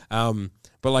 Right?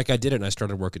 But like I did it and I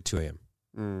started work at 2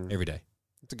 a.m. Every day.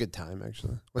 It's a good time,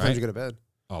 actually. What time did you go to bed?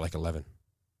 Oh, like 11.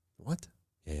 What?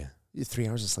 Yeah. You 3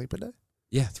 hours of sleep a day?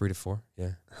 Yeah, 3 to 4.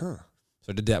 Yeah. Huh. So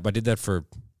I did that. But I did that for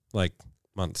like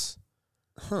months.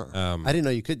 Huh. I didn't know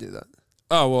you could do that.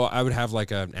 Oh, well, I would have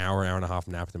like an hour and a half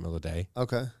nap in the middle of the day.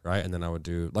 Okay. Right? And then I would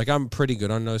do, like, I'm pretty good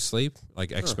on no sleep,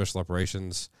 like special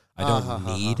operations. I don't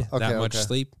need that much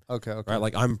sleep. Okay. Right?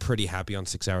 Like, I'm pretty happy on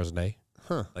 6 hours a day.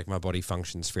 Huh. Like, my body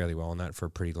functions fairly well on that for a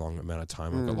pretty long amount of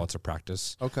time. I've got lots of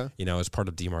practice. Okay. As part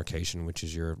of demarcation, which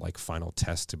is your, like, final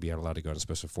test to be allowed to go into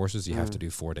special forces, you have to do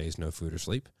 4 days no food or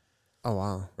sleep. Oh,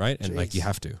 wow. Right? And, like, you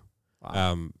have to.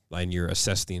 Wow. And you're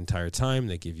assessed the entire time.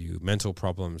 They give you mental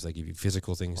problems. They give you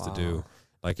physical things to do.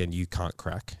 Like, and you can't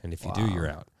crack. And if you do, you're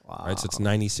out. Wow. Right? So it's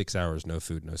 96 hours, no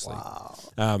food, no sleep.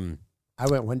 Wow. I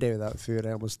went one day without food.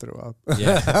 I almost threw up.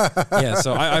 Yeah.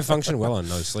 So I function well on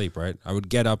no sleep, right? I would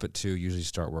get up at 2, usually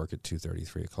start work at 2:30,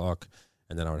 3 o'clock.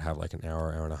 And then I would have like an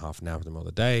hour and a half nap in the middle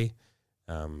of the day.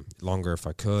 Longer if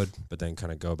I could, but then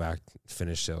kind of go back,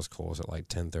 finish sales calls at like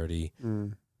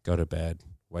 10:30, go to bed,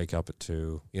 wake up at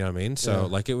 2. You know what I mean? So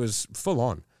like it was full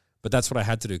on. But that's what I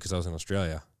had to do because I was in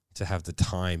Australia to have the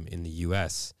time in the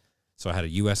US. So I had a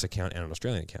US account and an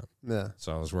Australian account. Yeah.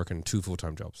 So I was working 2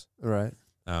 full-time jobs. Right.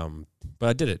 But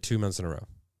I did it 2 months in a row.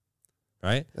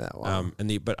 Right? Yeah, wow.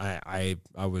 But I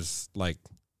was like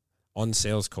on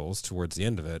sales calls towards the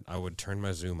end of it, I would turn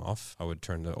my Zoom off. I would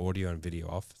turn the audio and video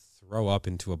off, throw up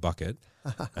into a bucket,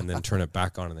 and then turn it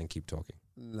back on and then keep talking.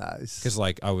 Nice. Because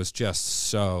like I was just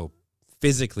so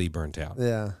physically burnt out.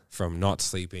 Yeah. From not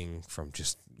sleeping, from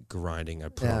just grinding. I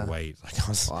put on weight. Like I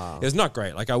was, wow. It was not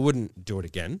great. Like I wouldn't do it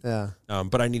again. Yeah.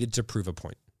 But I needed to prove a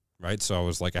point. Right. So I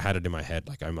was like, I had it in my head,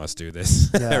 like I must do this.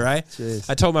 Yeah. Right. Jeez.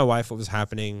 I told my wife what was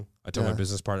happening. I told my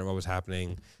business partner what was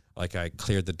happening. Like I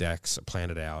cleared the decks, I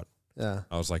planned it out. Yeah.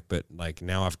 I was like, but like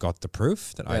now I've got the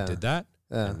proof that I did that.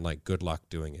 Yeah. And like, good luck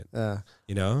doing it. Yeah.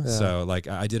 You know? Yeah. So like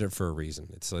I did it for a reason.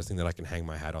 It's something that I can hang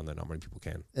my hat on that not many people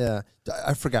can. Yeah.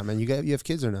 I forgot, man. You have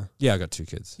kids or no? Yeah, I got 2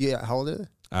 kids. Yeah. How old are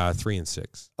they? 3 and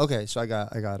 6. Okay. So we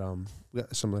got a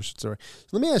similar story. So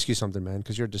let me ask you something, man,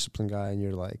 because you're a disciplined guy and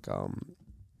you're like,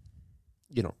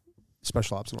 you know,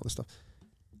 special ops and all this stuff.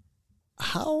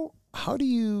 How do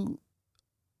you,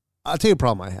 I'll tell you a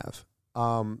problem I have.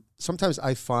 Sometimes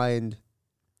I find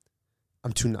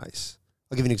I'm too nice.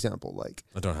 I'll give you an example. Like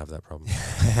I don't have that problem.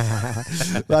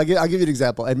 Well, I'll give you an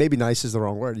example, and maybe nice is the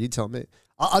wrong word. You tell me.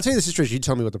 I'll tell you the situation. You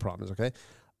tell me what the problem is, okay?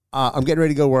 I'm getting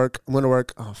ready to go work. I'm going to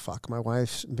work. Oh, fuck. My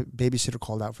wife's babysitter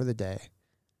called out for the day.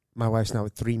 My wife's now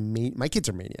with 3 my kids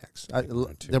are maniacs.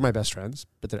 They're my best friends,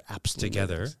 but they're absolutely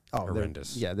together maniacs.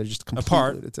 horrendous. They're just completely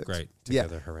apart. lunatics. Great.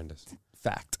 Together horrendous.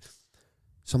 Fact.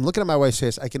 So I'm looking at my wife's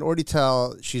face. I can already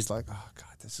tell she's like, oh,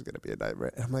 God, this is going to be a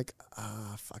nightmare. And I'm like,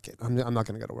 fuck it. I'm not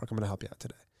going to go to work. I'm going to help you out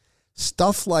today.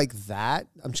 Stuff like that,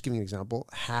 I'm just giving you an example,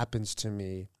 happens to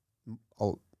me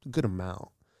a good amount.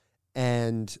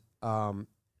 And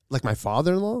like my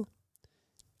father-in-law,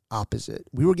 opposite.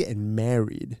 We were getting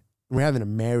married. We're having a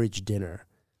marriage dinner.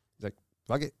 He's like,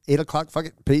 fuck it, 8 o'clock, fuck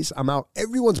it, peace, I'm out.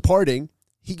 Everyone's partying.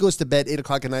 He goes to bed 8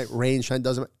 o'clock at night, rain, shine,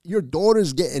 doesn't matter. Your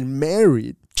daughter's getting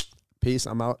married. Peace,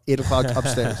 I'm out. 8 o'clock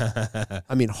upstairs.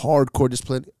 I mean, hardcore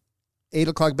discipline. 8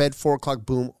 o'clock bed, 4 o'clock,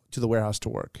 boom, to the warehouse to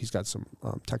work. He's got some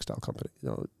textile company, you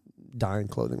know, dyeing,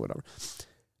 clothing, whatever.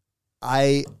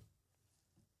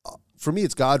 For me,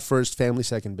 it's God first, family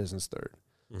second, business third.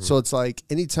 Mm-hmm. So it's like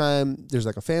anytime there's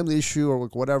like a family issue or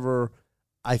like whatever,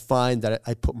 I find that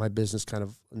I put my business kind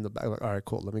of in the back. Like, all right,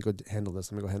 cool. Let me go handle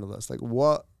this. Like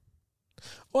what?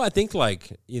 Well, I think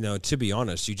like, you know, to be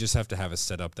honest, you just have to have a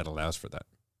setup that allows for that.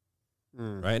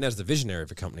 Right. And as the visionary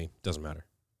of a company, doesn't matter.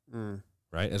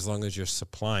 Right. As long as you're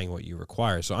supplying what you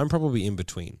require. So I'm probably in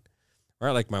between.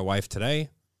 Right. Like my wife today.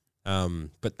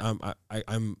 But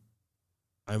I'm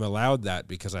allowed that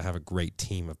because I have a great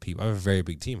team of people. I have a very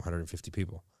big team, 150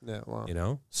 people. Yeah. Wow. You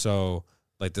know, so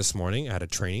like this morning I had a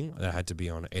training that had to be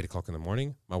on at 8 o'clock in the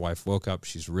morning. My wife woke up.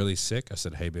 She's really sick. I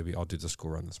said, hey, baby, I'll do the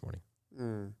school run this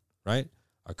morning. Right.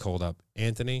 I called up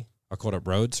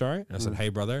Rhodes, sorry. And I said, hey,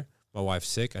 brother, my wife's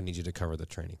sick. I need you to cover the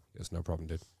training. He goes, no problem,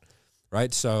 dude.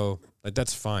 Right. So like,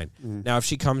 that's fine. Now, if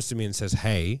she comes to me and says,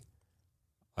 hey,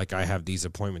 like I have these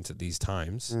appointments at these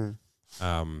times,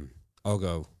 I'll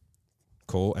go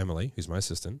call Emily, who's my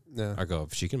assistant. Yeah. I go,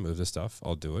 if she can move this stuff,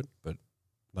 I'll do it. But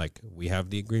like we have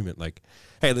the agreement, like,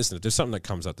 hey, listen, if there's something that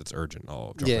comes up that's urgent,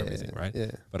 I'll drop everything, right?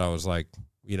 Yeah. But I was like,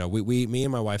 you know, me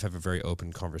and my wife have a very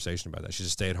open conversation about that. She's a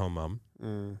stay-at-home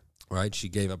mom, right? She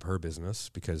gave up her business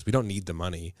because we don't need the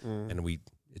money, and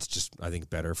it's just, I think,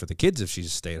 better for the kids if she's a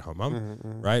stay-at-home mom,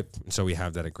 right? And so we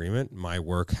have that agreement. My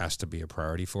work has to be a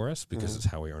priority for us because it's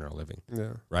how we earn our living,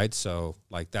 right? So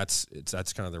like that's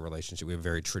kind of the relationship. We have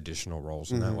very traditional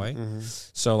roles in that way.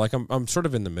 So like I'm sort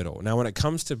of in the middle. Now when it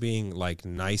comes to being like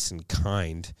nice and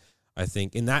kind, I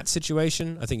think in that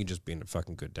situation, I think you're just being a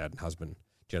fucking good dad and husband.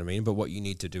 Do you know what I mean? But what you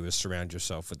need to do is surround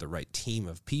yourself with the right team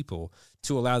of people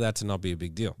to allow that to not be a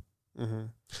big deal.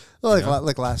 Well,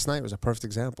 like last night was a perfect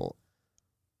example.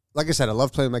 Like I said, I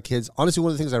love playing with my kids. Honestly,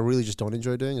 one of the things I really just don't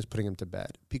enjoy doing is putting them to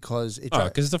bed because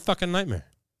it's a fucking nightmare.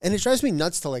 And it drives me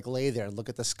nuts to like lay there and look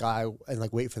at the sky and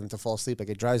like wait for them to fall asleep. Like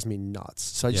it drives me nuts.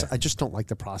 So I just don't like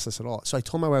the process at all. So I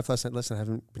told my wife last night, listen, I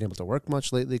haven't been able to work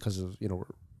much lately because of, you know,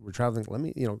 we're traveling. Let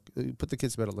me, you know, put the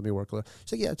kids to bed. Let me work a little.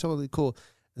 She's like, yeah, totally cool.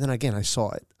 And then again, I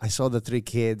saw it. I saw the 3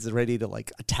 kids ready to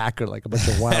like attack her like a bunch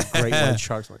of wild great white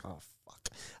sharks. I'm like, oh, fuck.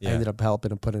 I ended up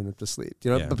helping and putting him to sleep.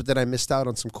 You know, but then I missed out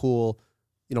on some cool,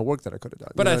 you know, work that I could have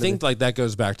done. But I think like that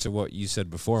goes back to what you said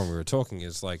before when we were talking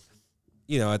is like,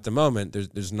 you know, at the moment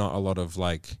there's not a lot of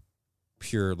like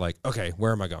pure like, okay,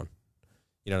 where am I going?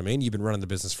 You know what I mean? You've been running the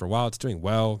business for a while. It's doing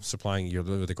well, supplying you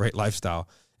with a great lifestyle.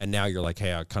 And now you're like,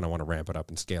 hey, I kind of want to ramp it up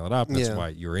and scale it up. That's why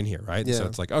you're in here, right? Yeah. So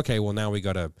it's like, okay, well, now we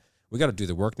got to do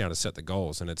the work now to set the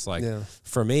goals. And it's like,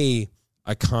 for me,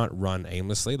 I can't run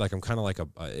aimlessly. Like I'm kind of like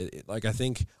like I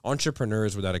think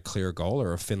entrepreneurs without a clear goal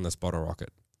are a finless bottle rocket.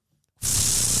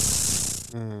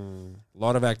 A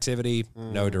lot of activity,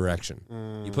 no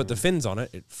direction. You put the fins on it,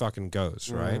 it fucking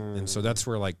goes, right? And so that's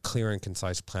where like clear and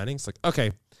concise planning. It's like,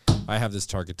 okay, I have this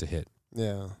target to hit.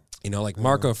 Yeah. You know, like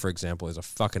Marco, for example, is a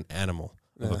fucking animal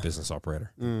of a business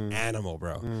operator. Animal,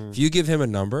 bro. If you give him a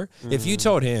number, if you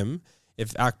told him,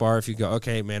 if you go,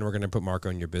 okay, man, we're going to put Marco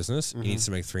in your business. He needs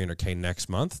to make $300K next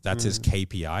month. That's his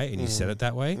KPI. And you said it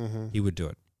that way, he would do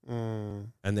it.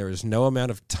 And there is no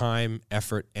amount of time,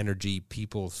 effort, energy,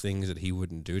 people, things that he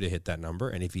wouldn't do to hit that number.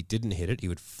 And if he didn't hit it, he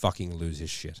would fucking lose his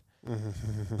shit. Right?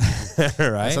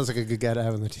 That sounds like a good guy to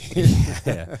have on the team.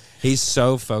 Yeah. He's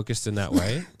so focused in that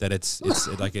way that it's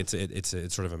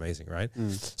sort of amazing, right?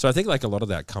 So I think like a lot of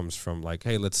that comes from like,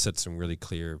 hey, let's set some really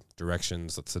clear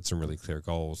directions. Let's set some really clear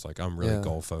goals. Like I'm really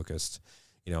goal focused.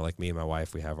 You know, like me and my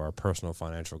wife, we have our personal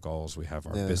financial goals. We have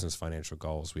our business financial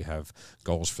goals. We have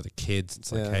goals for the kids.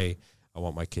 It's like, hey, I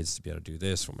want my kids to be able to do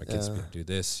this. I want my kids to be able to do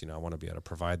this. You know, I want to be able to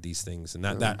provide these things. And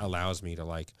that allows me to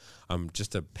like, I'm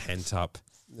just a pent up,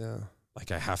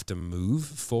 like I have to move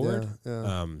forward.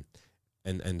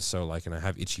 And so like, and I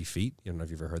have itchy feet. You don't know if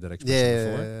you've ever heard that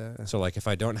expression before. Yeah. So like, if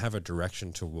I don't have a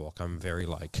direction to walk, I'm very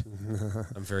like,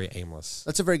 I'm very aimless.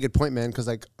 That's a very good point, man. Because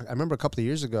like, I remember a couple of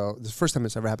years ago, the first time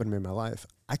it's ever happened to me in my life,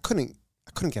 I couldn't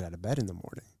get out of bed in the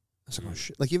morning. I was like, oh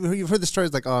shit! Like you've heard the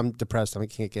stories, like, oh, I'm depressed, I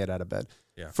can't get out of bed.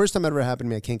 Yeah. First time it ever happened to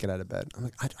me, I can't get out of bed. I'm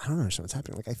like, I don't understand what's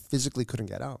happening. Like I physically couldn't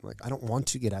get out. I'm like, I don't want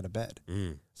to get out of bed.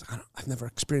 It's like, I've never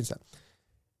experienced that,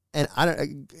 and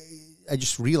I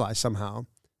just realized somehow.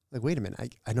 Like, wait a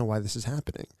minute, I know why this is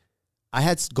happening. I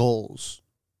had goals.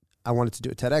 I wanted to do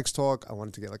a TEDx talk. I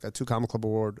wanted to get like a 2 Comma Club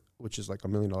award, which is like $1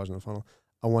 million in the funnel.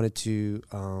 I wanted to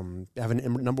have a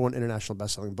number 1 international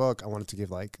best-selling book. I wanted to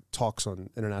give like talks on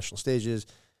international stages,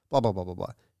 blah, blah, blah, blah,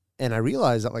 blah. And I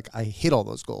realized that like I hit all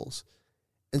those goals.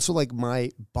 And so like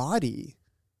my body,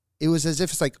 it was as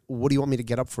if it's like, what do you want me to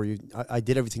get up for you? I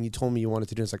did everything you told me you wanted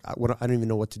to do. It's like, I don't even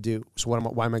know what to do. So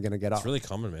why am I going to get up? It's really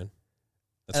common, man.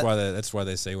 That's why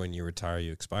they say when you retire,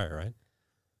 you expire, right?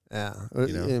 Yeah.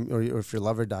 You know? Or if your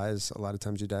lover dies, a lot of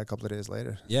times you die a couple of days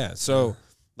later. Yeah. So,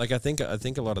 like, I think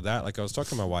a lot of that, like I was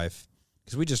talking to my wife,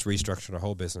 because we just restructured our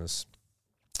whole business.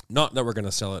 Not that we're going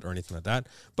to sell it or anything like that,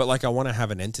 but like I want to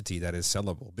have an entity that is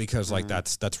sellable because like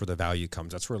that's where the value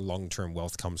comes. That's where long-term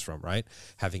wealth comes from, right?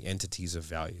 Having entities of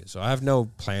value. So I have no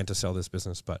plan to sell this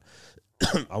business, but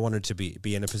I wanted to be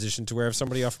in a position to where if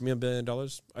somebody offered me $1 billion,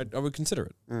 I would consider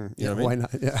it. You know what I mean? Why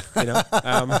not? Yeah. You know?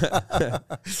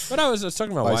 But I was talking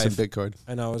to my wife. Some Bitcoin.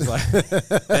 And I was like,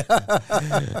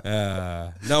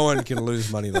 no one can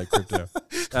lose money like crypto.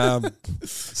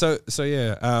 So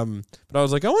yeah. But I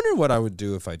was like, I wonder what I would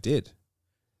do if I did.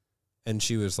 And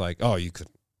she was like, oh, you could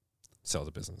sell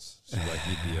the business. She's like,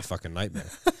 you'd be a fucking nightmare.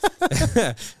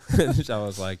 And I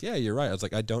was like, yeah, you're right. I was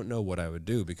like, I don't know what I would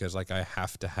do because like I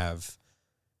have to have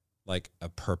like a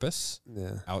purpose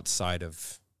outside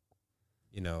of,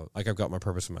 you know, like I've got my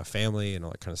purpose with my family and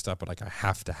all that kind of stuff, but like I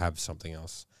have to have something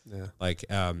else. Yeah. Like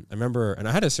I remember, and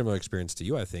I had a similar experience to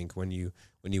you, I think, when you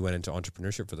went into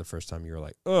entrepreneurship for the first time, you were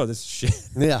like, oh, this is shit.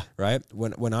 Yeah. Right?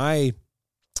 When I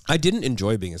didn't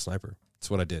enjoy being a sniper. That's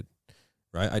what I did.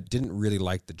 Right? I didn't really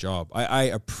like the job. I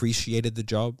appreciated the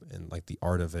job and like the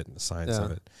art of it and the science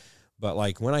of it. But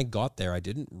like when I got there, I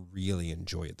didn't really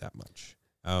enjoy it that much.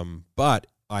 But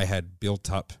I had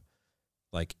built up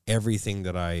like everything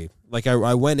that I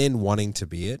went in wanting to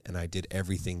be it and I did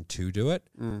everything to do it.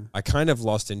 I kind of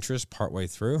lost interest partway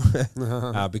through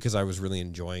because I was really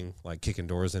enjoying like kicking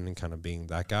doors in and kind of being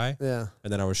that guy. Yeah.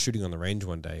 And then I was shooting on the range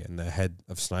one day and the head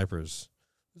of snipers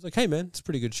was like, hey man, it's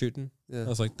pretty good shooting. Yeah. I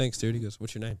was like, thanks dude. He goes,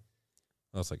 what's your name?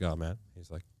 I was like, oh Matt. He's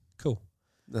like, cool.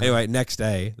 Anyway, next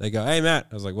day they go, hey Matt.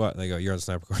 I was like, what? They go, you're on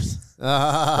sniper course.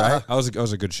 Right? I was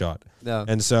a good shot. Yeah.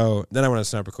 And so then I went on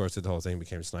sniper course, did the whole thing,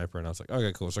 became a sniper, and I was like,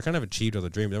 okay, cool. So I kind of achieved all the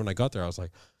dream. Then when I got there, I was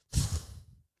like, I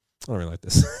don't really like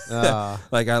this.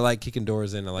 Like I like kicking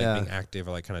doors in, I like being active,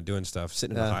 I like kind of doing stuff,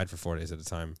 sitting in the hide for 4 days at a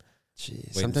time.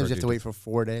 Jeez. Sometimes you have to wait for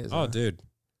 4 days. Oh, dude.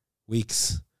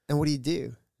 Weeks. And what do you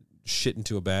do? Shit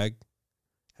into a bag,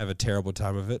 have a terrible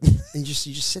time of it. And you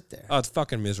just sit there. Oh, it's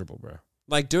fucking miserable, bro.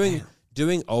 Like doing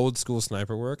doing old school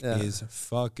sniper work is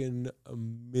fucking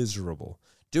miserable.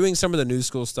 Doing some of the new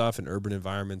school stuff in urban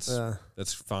environments,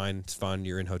 that's fine. It's fun.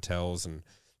 You're in hotels and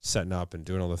setting up and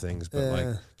doing all the things, but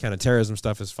like counterterrorism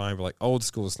stuff is fine. But like old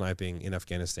school sniping in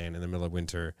Afghanistan in the middle of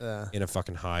winter in a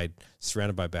fucking hide,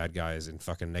 surrounded by bad guys in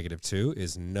fucking -2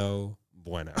 is no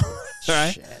bueno.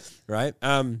 Right? Right?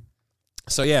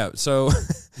 So yeah, so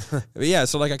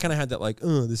so like I kind of had that like,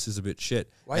 oh, this is a bit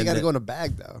shit. Why you got to go in a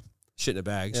bag though? Shit in a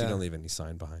bag, so you don't leave any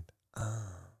sign behind.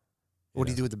 What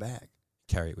do you do with the bag?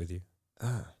 Carry it with you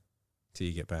till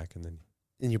you get back, and then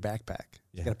in your backpack.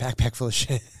 You got a backpack full of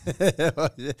shit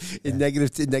in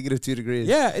 -2 degrees.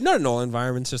 Yeah, not in all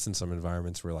environments, just in some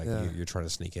environments where like you're trying to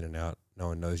sneak in and out. No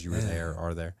one knows you were there or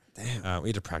are there. Damn. We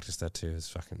had to practice that too. It's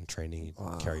fucking training. You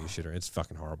carry your shit. It's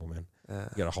fucking horrible, man.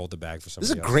 You got to hold the bag for somebody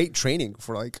else. This is great training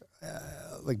for like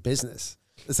business.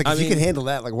 It's like, if you can handle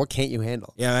that, like, what can't you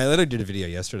handle? Yeah, I literally did a video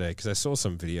yesterday because I saw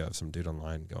some video of some dude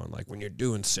online going like, when you're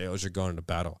doing sales, you're going into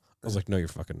battle. I was like, no, you're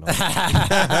fucking not.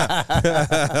 I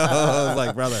was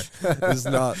like, brother,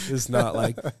 it's not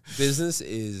like business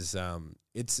is,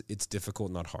 it's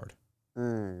difficult, not hard.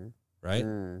 Right?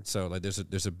 So like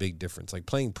there's a big difference. Like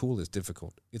playing pool is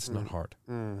difficult. It's not hard.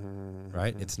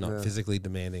 Right? It's not physically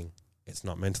demanding. It's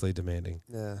not mentally demanding.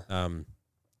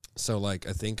 So like,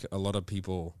 I think a lot of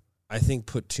people,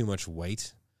 put too much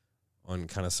weight on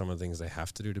kind of some of the things they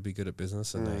have to do to be good at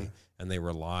business, and they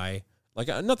rely. Like,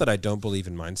 not that I don't believe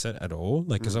in mindset at all.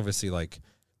 Like, because obviously, like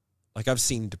I've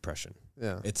seen depression.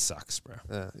 Yeah, it sucks, bro.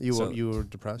 Yeah, you were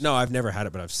depressed? No, I've never had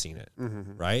it, but I've seen it.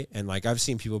 Right, and like I've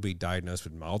seen people be diagnosed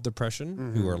with mild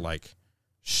depression who are like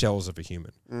shells of a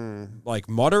human. Like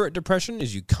moderate depression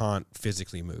is you can't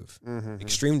physically move.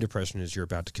 Extreme depression is you're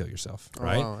about to kill yourself.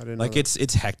 Right? Wow, I didn't like know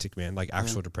it's hectic, man. Like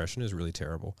actual depression is really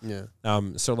terrible. Yeah.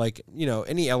 So like, you know,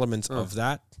 any elements of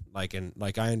that, like, and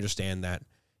like I understand that,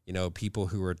 you know, people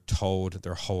who are told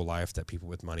their whole life that people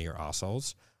with money are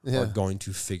assholes are going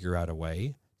to figure out a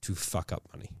way to fuck up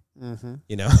money.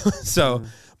 You know? So,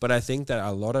 but I think that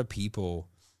a lot of people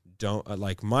don't,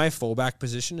 like my fallback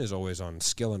position is always on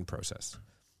skill and process.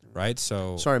 Right?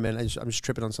 So sorry, man. I'm just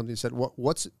tripping on something you said.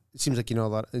 It seems like you know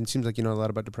a lot. It seems like you know a lot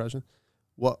about depression.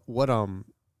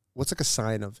 What's like a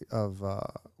sign of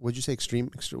what'd you say?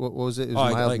 Extreme? What was it? It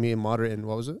was mild, medium, moderate, and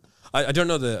what was it? I don't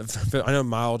know I know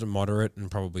mild and moderate and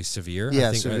probably severe.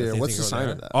 Yeah, severe. What's the sign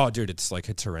of that? Oh, dude, it's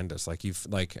horrendous. Like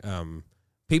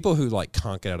people who like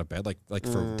can't get out of bed like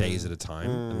for days at a time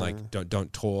and like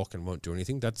don't talk and won't do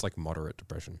anything. That's like moderate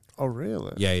depression. Oh,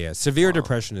 really? Yeah. Severe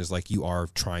depression is like you are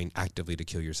trying actively to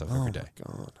kill yourself every day.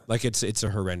 Oh, my God. Like it's a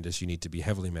horrendous. You need to be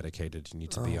heavily medicated. You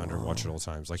need to be under watch at all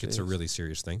times. Like it's a really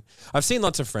serious thing. I've seen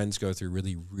lots of friends go through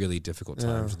really, really difficult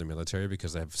times in the military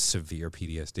because they have severe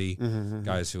PTSD.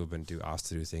 Guys who have been asked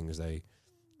to do things they,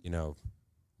 you know,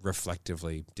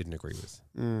 reflectively didn't agree with.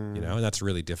 You know, and that's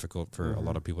really difficult for a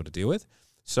lot of people to deal with.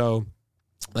 So,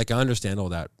 like, I understand all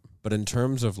that. But in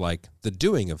terms of, like, the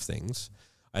doing of things,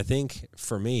 I think,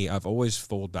 for me, I've always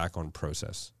falled back on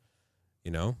process, you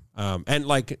know? And,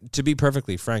 like, to be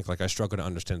perfectly frank, like, I struggle to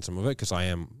understand some of it because I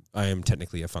am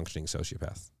technically a functioning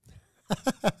sociopath.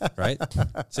 Right?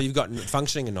 So you've got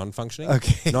functioning and non-functioning.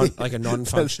 Okay. Like a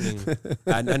non-functioning.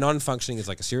 A non-functioning is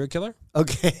like a serial killer.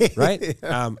 Okay. Right?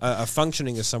 A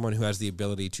functioning is someone who has the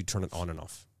ability to turn it on and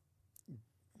off.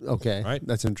 Okay. Right?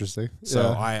 That's interesting.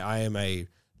 So I am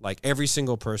like every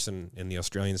single person in the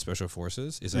Australian Special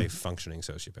Forces is a functioning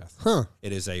sociopath. Huh.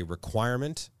 It is a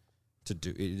requirement to do.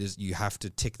 It is, you have to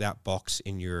tick that box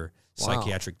in your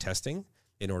psychiatric testing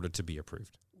in order to be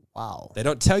approved. Wow. They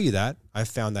don't tell you that. I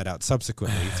found that out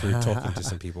subsequently through talking to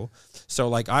some people. So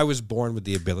like I was born with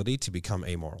the ability to become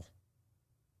amoral.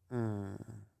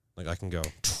 Like I can go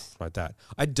like that.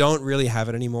 I don't really have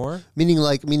it anymore. Meaning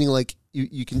like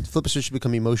you can flip a switch to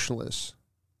become emotionless.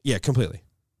 Yeah, completely.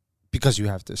 Because you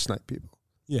have to snipe people.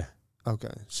 Yeah.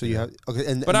 Okay. So you have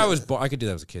But I could do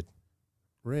that as a kid.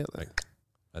 Really? Like,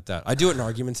 at that. I do it in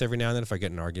arguments every now and then. If I get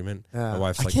in an argument, my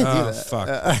wife's like, "Oh fuck!"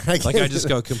 I just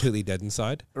go completely dead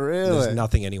inside. Really? There's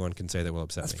nothing anyone can say that will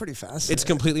upset me. That's pretty fascinating. It's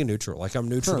completely neutral. Like I'm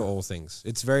neutral to all things.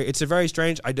 It's a very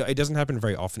strange. It doesn't happen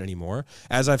very often anymore.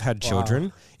 As I've had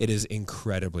children, it is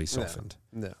incredibly softened.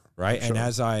 Yeah. Right. Sure. And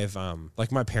as I've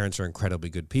like my parents are incredibly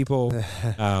good people.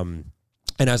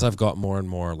 And as I've got more and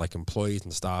more like employees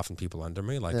and staff and people under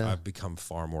me, like I've become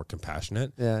far more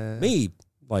compassionate. Me,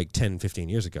 like 10, 15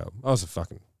 years ago, I was a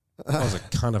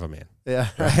kind of a man. Yeah.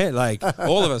 Right? Like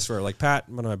all of us were like Pat,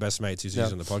 one of my best mates who's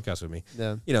using the podcast with me.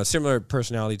 Yeah. You know, similar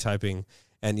personality typing.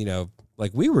 And, you know,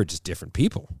 like we were just different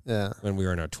people when we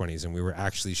were in our 20s and we were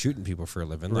actually shooting people for a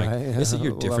living. Like, this is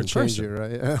your different person. You,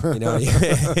 right? You know,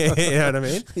 you know what I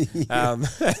mean?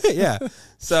 Yeah.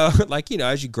 So, like, you know,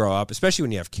 as you grow up, especially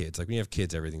when you have kids, like when you have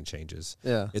kids, everything changes.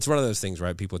 Yeah. It's one of those things,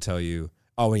 right? People tell you,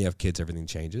 oh, when you have kids, everything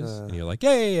changes. And you're like,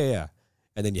 yeah.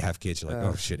 And then you have kids, you're like,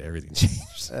 oh, shit, everything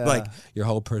changed. Like, your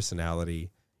whole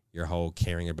personality, your whole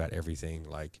caring about everything,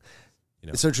 like, you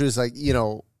know. It's so true. It's like, you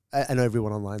know, I know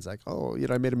everyone online's like, oh, you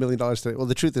know, I made $1 million today. Well,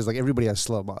 the truth is, like, everybody has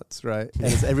slow months, right?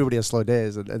 And everybody has slow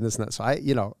days and this and that. So I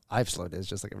have slow days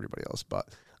just like everybody else. But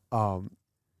I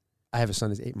have a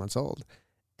son who's 8 months old.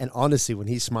 And honestly, when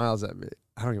he smiles at me,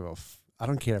 I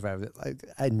don't care if I have like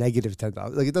a negative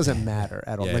 10,000. Like, it doesn't matter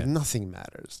at all. Like, nothing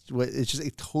matters.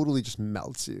 It totally just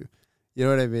melts you. You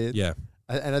know what I mean? Yeah.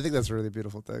 And I think that's a really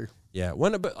beautiful thing. Yeah.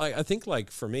 But I think,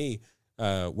 like, for me,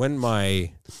 when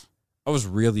I was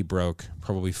really broke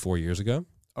probably 4 years ago.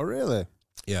 Oh, really?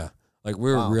 Yeah. Like,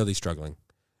 we were really struggling.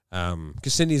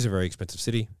 Because Sydney's a very expensive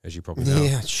city, as you probably know.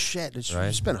 Yeah, shit. You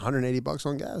spend $180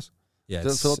 on gas. Yeah.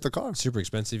 To fill up the car. Super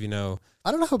expensive, you know.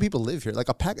 I don't know how people live here. Like,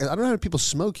 I don't know how people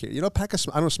smoke here. You know,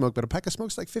 I don't smoke, but a pack of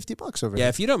smoke's like $50 over here. Yeah,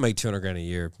 if you don't make $200,000 a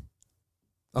year.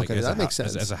 Okay, that makes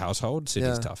sense. As a household,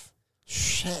 Sydney's tough.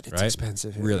 Shit, it's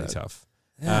expensive here. Really tough.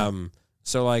 Yeah.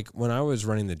 So, like, when I was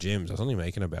running the gyms, I was only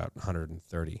making about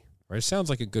 $130. Right? It sounds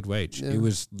like a good wage. Yeah. It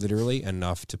was literally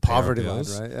enough to pay our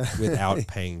bills without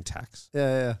paying tax.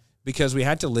 Yeah. Because we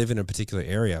had to live in a particular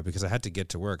area because I had to get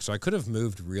to work. So I could have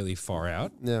moved really far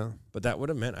out. Yeah. But that would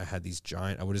have meant I had these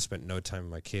I would have spent no time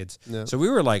with my kids. Yeah. So we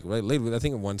were like, I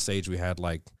think at one stage we had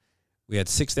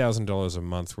 $6,000 a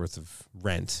month worth of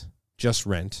rent, just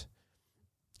rent.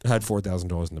 I had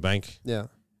 $4,000 in the bank. Yeah.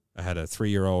 I had a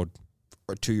 3-year-old,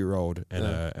 a 2-year-old, and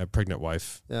a pregnant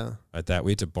wife. Yeah. At that,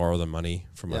 we had to borrow the money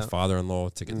from my father-in-law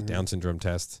to get the Down syndrome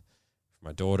test for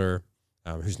my daughter,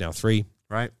 who's now 3.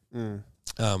 Right. Mm.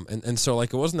 And so,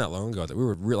 like, it wasn't that long ago that we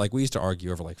were we used to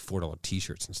argue over like $4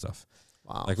 T-shirts and stuff.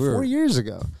 Wow. Like 4 years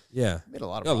ago. Yeah. You made a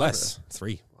lot of progress. Less.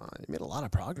 3. Wow, you made a lot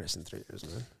of progress in 3 years,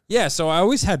 man. Yeah. So I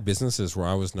always had businesses where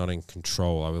I was not in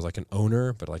control. I was like an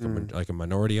owner, but like a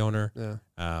minority owner.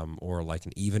 Yeah. Or like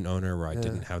an even owner where I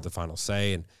didn't have the final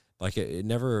say. And like it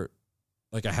never,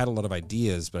 like, I had a lot of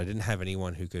ideas, but I didn't have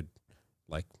anyone who could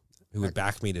who would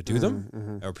back me to do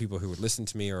them, or people who would listen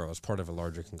to me, or I was part of a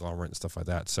larger conglomerate and stuff like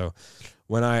that. So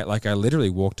when I literally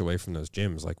walked away from those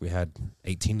gyms, like we had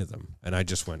 18 of them, and I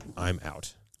just went, I'm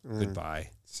out.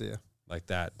 Goodbye. See ya. Like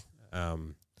that. I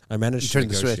managed to turn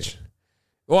the switch.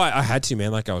 Well, I had to,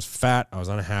 man. Like, I was fat. I was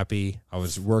unhappy. I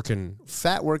was working.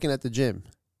 Fat working at the gym.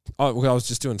 Oh, well, I was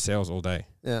just doing sales all day.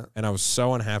 Yeah. And I was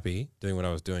so unhappy doing what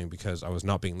I was doing because I was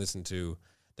not being listened to.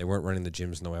 They weren't running the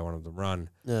gyms in the way I wanted them to run.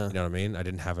 Yeah. You know what I mean? I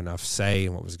didn't have enough say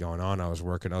in what was going on. I was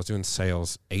doing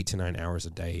sales 8 to 9 hours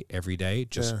a day, every day,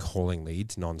 just calling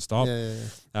leads nonstop.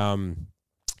 Yeah.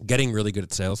 Getting really good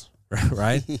at sales,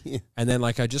 right? And then,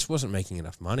 like, I just wasn't making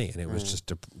enough money, and it was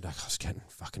just, I was getting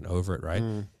fucking over it, right?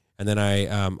 And then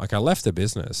I left the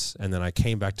business, and then I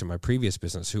came back to my previous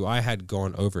business, who I had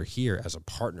gone over here as a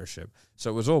partnership.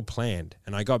 So it was all planned.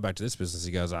 And I got back to this business.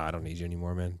 He goes, I don't need you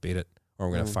anymore, man. Beat it, or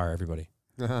I'm going to fire everybody.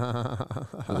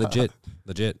 legit.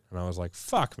 And I was like,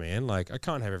 fuck, man. Like, I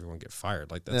can't have everyone get fired.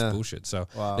 Like, that's bullshit. So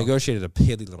negotiated a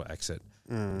piddly little exit,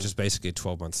 which is basically a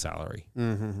 12-month salary,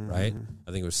 right?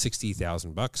 I think it was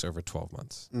 $60,000 over 12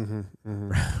 months.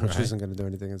 Which isn't going to do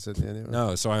anything in Sydney anyway.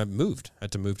 No, so I had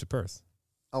to move to Perth.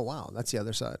 Oh, wow. That's the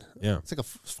other side. Yeah. It's like a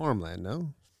farmland,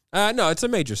 no? No, it's a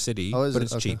major city, but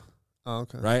it's cheap. Oh,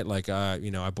 okay. Right? Like, I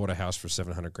bought a house for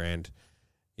 $700,000.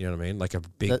 You know what I mean? Like a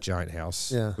big giant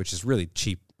house, which is really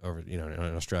cheap over, in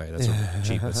Australia. That's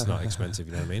cheap. It's not expensive.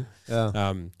 You know what I mean?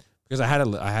 Yeah. Because I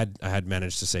had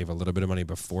managed to save a little bit of money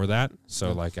before that.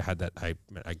 So like I had that, I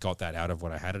got that out of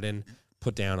what I had it in,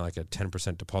 put down like a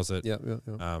 10% deposit. Yeah.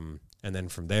 And then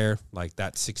from there, like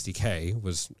that $60K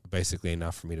was basically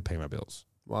enough for me to pay my bills.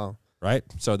 Wow. Right.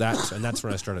 So that's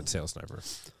when I started Sales Sniper.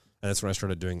 And that's when I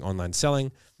started doing online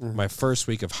selling. My first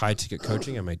week of high ticket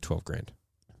coaching, I made $12,000.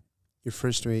 Your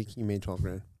first week, you made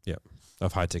 $12,000. Yeah,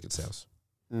 of high ticket sales.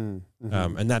 And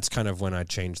that's kind of when I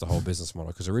changed the whole business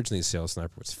model, because originally Sales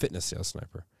Sniper was Fitness Sales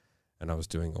Sniper, and I was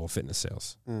doing all fitness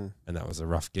sales, and that was a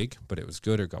rough gig, but it was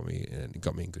good. It got me in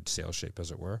good sales shape,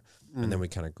 as it were. And then we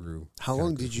kind of grew. How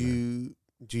long did you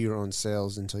do your own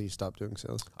sales until you stopped doing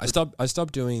sales? I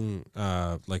stopped doing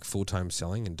like full-time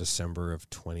selling in December of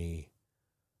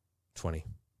 2020.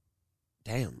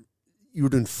 Damn, you were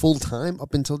doing full time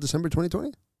up until December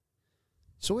 2020.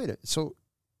 So wait, so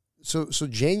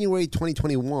January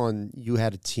 2021, you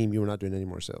had a team. You were not doing any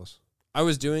more sales. I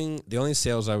was doing, the only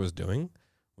sales I was doing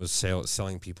was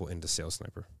selling people into Sales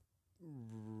Sniper.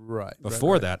 Right.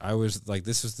 Before that, I was like,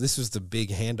 this was the big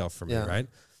handoff for me, right?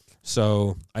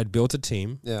 So I'd built a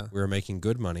team. Yeah. We were making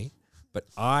good money, but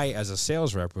I, as a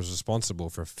sales rep, was responsible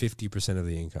for 50% of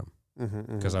the income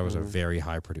because I was a very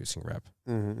high producing rep.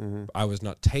 I was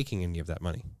not taking any of that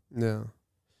money. Yeah.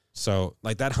 So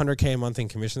like that $100K a month in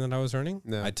commission that I was earning,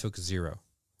 I took zero.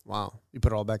 Wow. You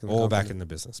put it all back in the all company. back in the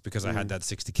business because I had that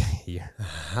 $60K a year,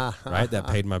 right? That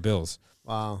paid my bills.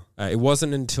 Wow. It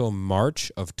wasn't until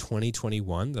March of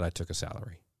 2021 that I took a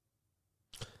salary.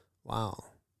 Wow.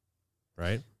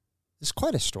 Right? It's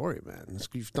quite a story, man.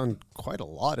 You've done quite a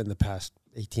lot in the past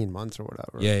 18 months or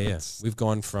whatever. Yeah. We've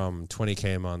gone from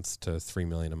 $20K a month to $3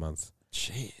 million a month.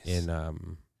 Jeez. In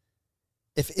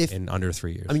under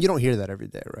 3 years. I mean, you don't hear that every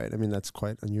day, right? I mean, that's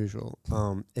quite unusual.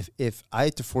 If I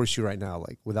had to force you right now,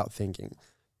 like without thinking,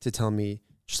 to tell me,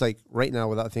 just like right now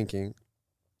without thinking,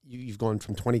 you've gone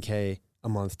from 20K a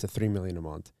month to 3 million a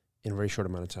month in a very short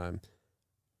amount of time.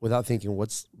 Without thinking,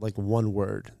 what's like one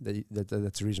word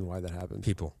that's the reason why that happened?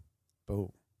 People.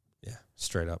 Boom. Yeah,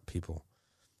 straight up people.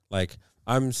 Like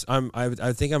I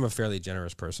think I'm a fairly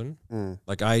generous person.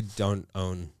 Like I don't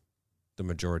own the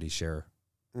majority share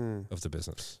of the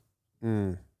business.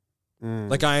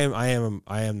 Like I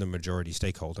am the majority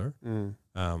stakeholder.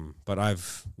 But I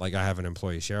have an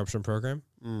employee share option program,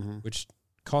 which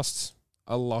costs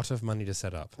a lot of money to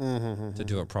set up to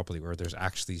do it properly, where there's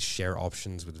actually share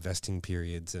options with vesting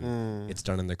periods and it's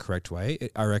done in the correct way.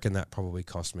 I reckon that probably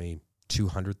cost me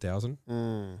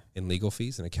 $200,000 in legal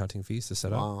fees and accounting fees to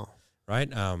set up. Right.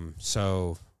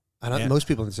 So most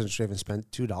people in this industry haven't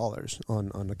spent $2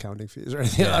 on accounting fees or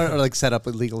anything, or like set up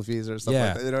with legal fees or stuff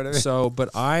like that. You know what I mean? So, but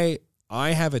I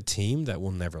have a team that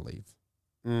will never leave.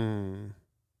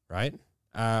 Right.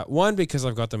 One, because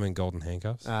I've got them in golden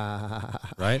handcuffs.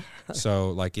 Right.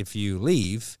 So like if you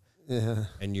leave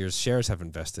and your shares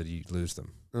haven't vested, you lose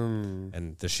them.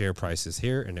 And the share price is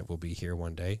here and it will be here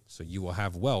one day. So you will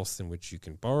have wealth in which you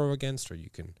can borrow against, or you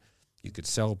could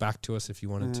sell back to us if you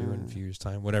wanted to in a few years'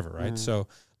 time, whatever, right? So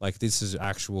like this is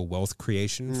actual wealth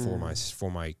creation for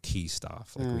my key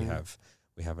staff. Like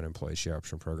we have an employee share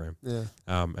option program.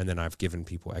 And then I've given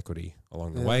people equity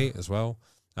along the way as well.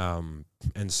 And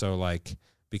so like,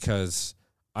 because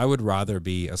I would rather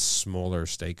be a smaller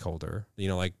stakeholder, you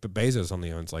know, like, but Bezos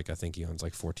only owns like, I think he owns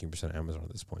like 14% of Amazon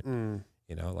at this point.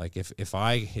 You know, like if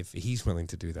he's willing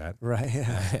to do that, right?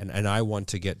 And I want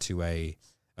to get to a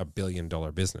 $1 billion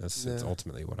business, it's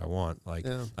ultimately what I want. Like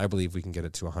I believe we can get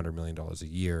it to $100 million a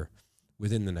year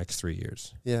within the next 3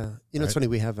 years. Yeah. You know, it's funny.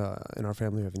 We have in our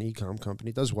family, we have an e-com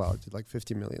company. It does well. It did like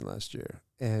 50 million last year.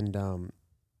 And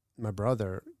my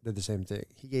brother did the same thing.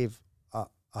 He gave a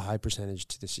high percentage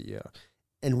to the CEO.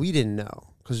 And we didn't know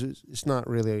because it's not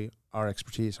really our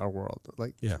expertise, our world.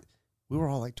 Like, we were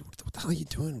all like, what the hell are you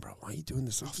doing, bro? Why are you doing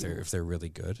this? If they're really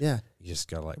good, you just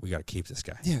gotta we gotta keep this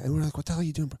guy. Yeah. And we're like, what the hell are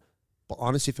you doing, bro? But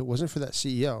honestly, if it wasn't for that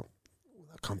CEO,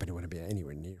 the company wouldn't be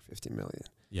anywhere near 50 million.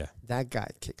 Yeah. That guy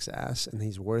kicks ass and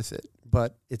he's worth it.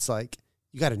 But it's like,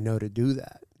 you got to know to do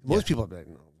that. Most people are like,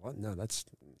 no, what? No, that's,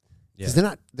 because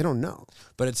they don't know.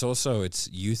 But it's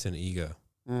youth and ego,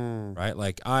 right?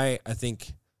 Like I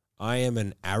think I am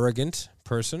an arrogant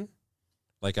person.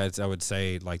 Like I would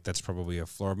say, like that's probably a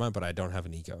flaw of mine, but I don't have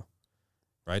an ego,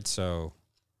 right? So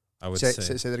I would say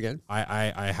that again.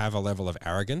 I have a level of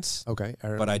arrogance, okay,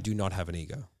 but I do not have an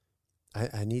ego.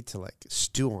 I need to like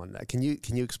stew on that. Can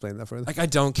you explain that further? Like I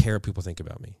don't care what people think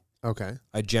about me. Okay,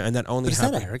 and that only is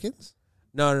that arrogance?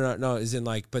 No. Is in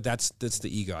like, but that's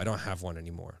the ego. I don't have one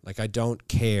anymore. Like I don't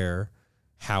care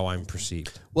how I'm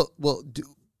perceived. Well,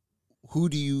 who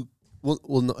do you?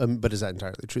 Well, no, but is that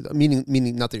entirely true? Though?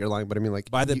 Meaning, not that you're lying, but I mean, like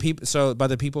by the people. So by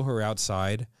the people who are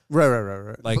outside,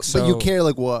 right. Like, but you care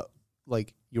like what,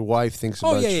 like your wife thinks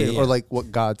about you, or like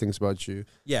what God thinks about you.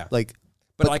 Yeah, like,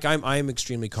 but like I'm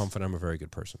extremely confident. I'm a very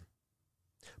good person.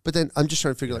 But then I'm just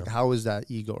trying to figure like how is that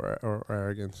ego or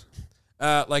arrogance?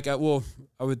 I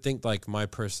would think like my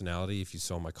personality. If you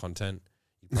saw my content,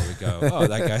 you'd probably go, "Oh,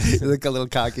 that guy like a little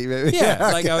cocky, maybe."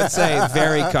 Yeah, like I would say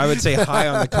I would say high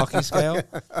on the cocky scale.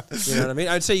 You know what I mean?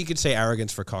 I'd say you could say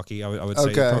arrogance for cocky. I would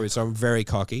say probably. So I'm very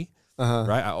cocky,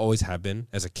 right? I always have been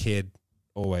as a kid,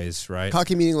 always, right?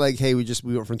 Cocky meaning like, hey, we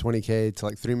went from 20K to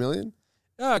like 3 million.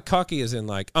 Cocky is in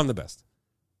like I'm the best.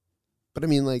 But I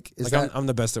mean, like, I'm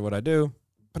the best at what I do.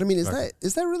 But I mean, is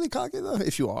that really cocky though?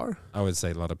 If you are, I would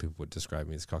say a lot of people would describe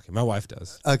me as cocky. My wife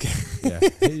does. Okay. Yeah.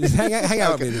 Hang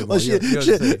out with me. Well,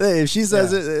 if she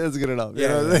says it, it's good enough.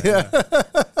 Yeah.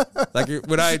 Like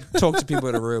when I talk to people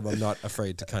in a room, I'm not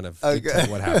afraid to kind of dictate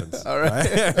what happens. All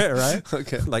right. Right?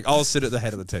 Okay. Like I'll sit at the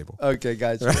head of the table. Okay,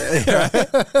 gotcha.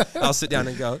 Right? I'll sit down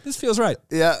and go, this feels right.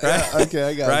 Yeah. Right? Yeah, okay,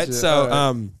 I got right? you. So,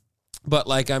 right. But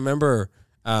like I remember,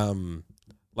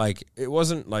 like it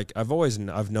wasn't like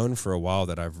I've known for a while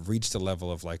that I've reached a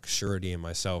level of like surety in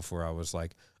myself where I was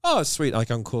like, oh, sweet, like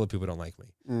I'm cool if people don't like me.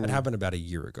 It happened about a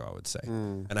year ago, I would say.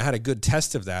 And I had a good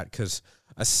test of that because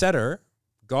a setter,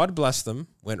 God bless them,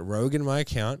 went rogue in my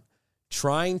account,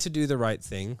 trying to do the right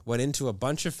thing, went into a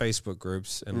bunch of Facebook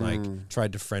groups and like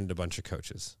tried to friend a bunch of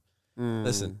coaches.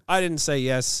 Listen, I didn't say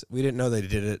yes. We didn't know they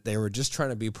did it. They were just trying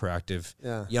to be proactive.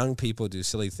 Yeah. Young people do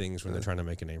silly things when they're trying to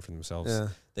make a name for themselves. Yeah.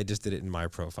 They just did it in my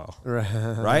profile. Right.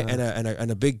 Right?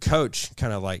 And a big coach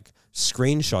kind of like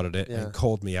screenshotted it and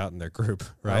called me out in their group.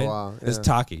 Right? Oh, wow. It's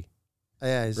Taki.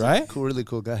 Yeah, he's right? a cool, really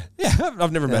cool guy. Yeah,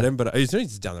 I've never met him, but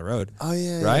he's down the road. Oh,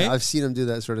 yeah. Right? Yeah. I've seen him do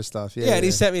that sort of stuff. Yeah, yeah, and he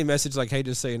sent me a message like, hey,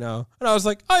 just so you know. And I was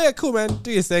like, oh, yeah, cool, man.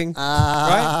 Do your thing.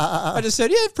 Right? I just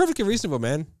said, yeah, perfectly reasonable,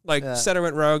 man. Like, setter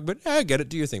went rogue, but yeah, I get it.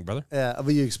 Do your thing, brother. Yeah,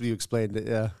 but you explained it,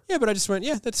 yeah. Yeah, but I just went,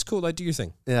 yeah, that's cool. Like, do your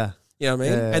thing. Yeah. You know what I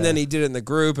mean? Yeah, and then he did it in the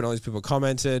group, and all these people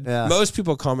commented. Yeah. Most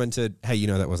people commented, hey, you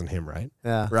know that wasn't him, right?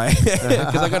 Yeah. Right?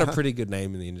 Because I got a pretty good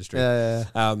name in the industry. Yeah.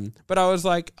 But I was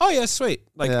like, oh, yeah, sweet.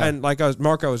 Like, and like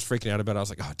Marco was freaking out about it. I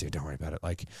was like, oh, dude, don't worry about it.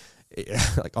 Like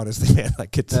honestly, man,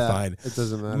 like it's fine. It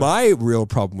doesn't matter. My real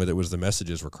problem with it was the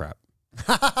messages were crap.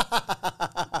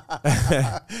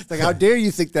 It's like, how dare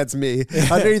you think that's me?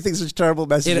 How dare you think such terrible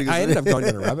messaging? I ended up going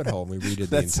down a rabbit hole and we redid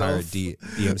the entire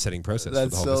DM setting process.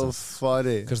 That's for the whole so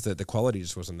funny because the quality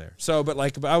just wasn't there. So, but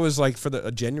I was like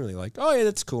genuinely like, oh yeah,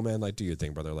 that's cool, man. Like, do your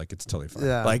thing, brother. Like, it's totally fine.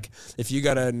 Yeah. Like, if you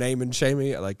got to name and shame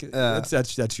me, like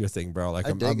that's your thing, bro. Like,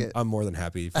 I'm more than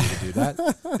happy for you to do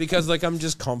that because like I'm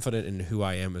just confident in who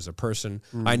I am as a person.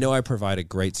 I know I provide a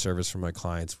great service for my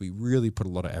clients. We really put a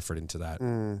lot of effort into that.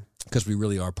 Because we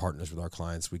really are partners with our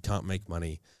clients. We can't make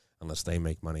money unless they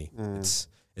make money. It's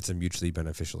a mutually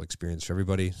beneficial experience for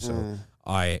everybody. So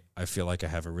I feel like I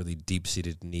have a really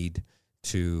deep-seated need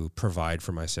to provide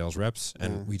for my sales reps.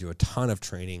 And we do a ton of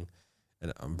training.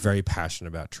 And I'm very passionate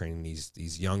about training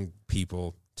these young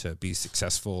people to be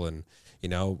successful. And, you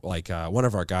know, like one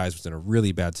of our guys was in a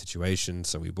really bad situation.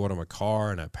 So we bought him a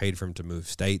car and I paid for him to move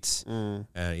states. And,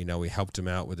 you know, we helped him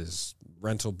out with his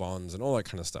rental bonds and all that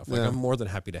kind of stuff. Like I'm more than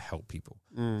happy to help people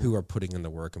who are putting in the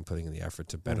work and putting in the effort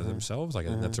to better themselves. Like I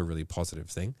think that's a really positive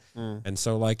thing. And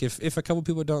so like if a couple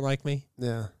people don't like me,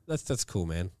 that's cool,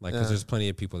 man. Like because there's plenty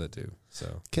of people that do.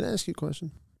 So can I ask you a question?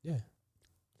 Yeah.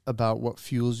 About what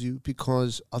fuels you?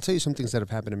 Because I'll tell you some things that have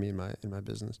happened to me in my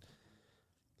business.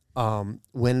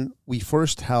 When we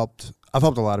first I've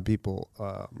helped a lot of people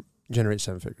generate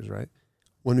 7 figures, right?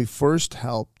 When we first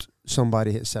helped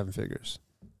somebody hit 7 figures,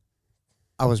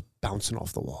 I was bouncing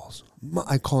off the walls.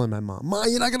 I call in my mom. Ma,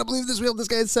 you're not going to believe this. We helped this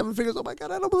guy hit 7 figures. Oh, my God,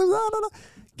 I don't believe that. No.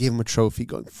 Gave him a trophy,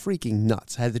 going freaking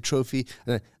nuts. I had the trophy.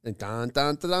 And I'm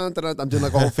doing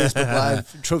like a whole Facebook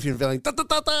Live trophy unveiling.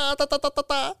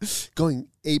 Going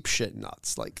apeshit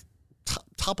nuts. Like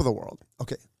top of the world.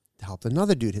 Okay. Helped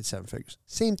another dude hit 7 figures.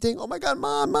 Same thing. Oh, my God,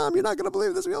 mom, you're not going to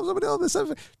believe this. We helped somebody else hit 7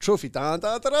 figures. Trophy. But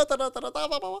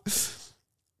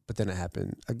then it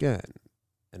happened again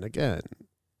and again.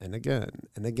 And again,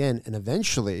 and again, and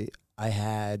eventually I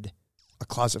had a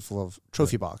closet full of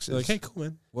trophy boxes. You're like, hey, cool,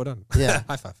 man. Well done. Yeah.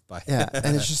 High five. Bye. Yeah.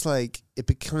 And it's just like, it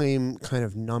became kind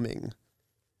of numbing.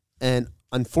 And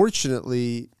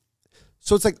unfortunately,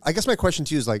 so it's like, I guess my question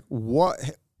to you is like, what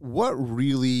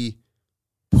really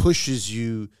pushes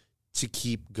you to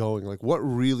keep going? Like, what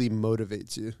really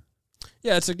motivates you?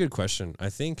 Yeah, it's a good question. I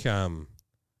think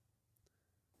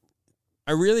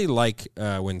I really like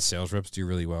when sales reps do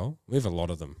really well. We have a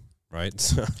lot of them, right?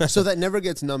 So that never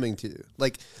gets numbing to you.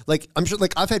 Like I'm sure,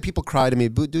 like I've had people cry to me,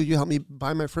 dude, you helped me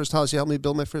buy my first house, you helped me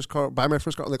build my first car, buy my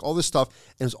first car, like all this stuff,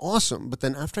 and it's awesome. But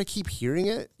then after I keep hearing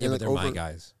it, yeah, but like they're my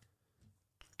guys.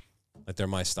 Like they're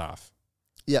my staff.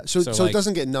 Yeah, so like, it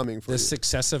doesn't get numbing for you. The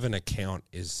success of an account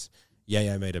is,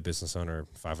 I made a business owner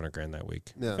 $500,000 that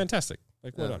week. Yeah. Fantastic.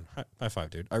 Like, well done. High five,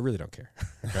 dude. I really don't care.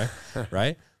 Right?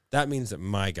 Right? That means that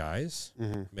my guys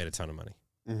made a ton of money,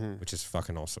 which is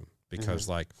fucking awesome. Because,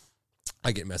 like,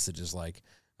 I get messages like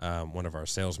one of our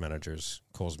sales managers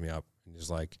calls me up and he's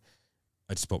like,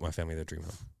 I just bought my family their dream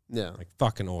home. Yeah. Like,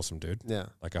 fucking awesome, dude. Yeah.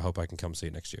 Like, I hope I can come see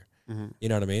it next year. You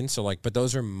know what I mean? So, like, but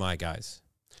those are my guys.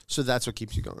 So that's what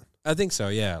keeps you going? I think so,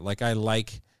 yeah. Like, I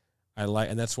like,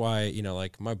 and that's why, you know,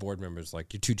 like, my board members,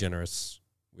 like, you're too generous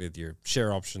with your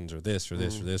share options or this or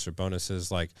this or this or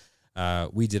bonuses. Like,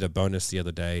 we did a bonus the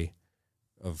other day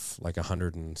of like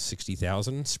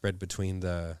 160,000 spread between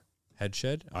the head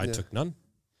shed. I took none.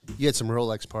 You had some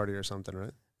Rolex party or something,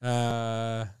 right?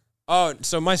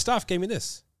 So my staff gave me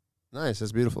this. Nice,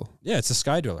 that's beautiful. Yeah, it's a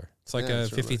Sky Dweller. It's like a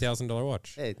 $50,000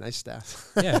 watch. Hey, nice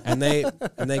staff. Yeah, and they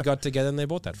got together and they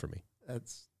bought that for me.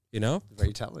 That's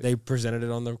very telling. They presented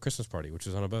it on the Christmas party, which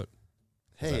was on a boat.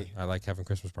 Hey, I like having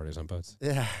Christmas parties on boats.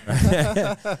 Yeah.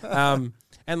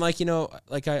 And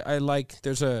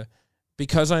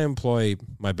because I employ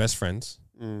my best friends,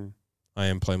 I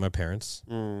employ my parents,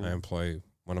 I employ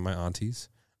one of my aunties,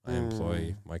 I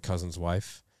employ my cousin's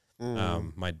wife,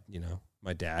 my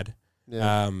dad.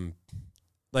 Yeah.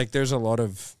 There's a lot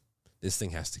of, this thing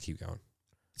has to keep going.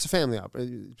 It's a family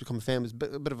operation. It's become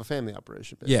a bit of a family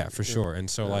operation. Basically. Yeah, for sure. And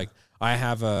so I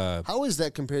have a. How is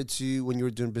that compared to when you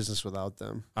were doing business without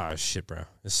them? Oh shit, bro!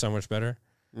 It's so much better.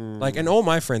 And all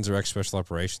my friends are ex-special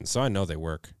operations, so I know they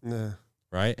work. Yeah.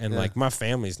 Right, and my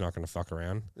family's not going to fuck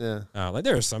around. Yeah.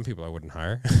 There are some people I wouldn't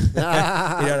hire. You know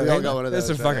what I mean? There's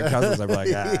some fucking cousins I'd be like,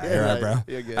 you're right, bro.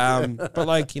 You're good. But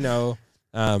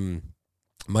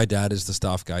my dad is the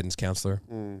staff guidance counselor.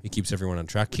 He keeps everyone on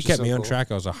track. He kept me on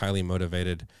track. I was a highly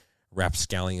motivated,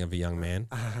 rapscallion of a young man,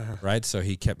 right? So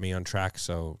he kept me on track.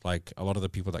 So a lot of the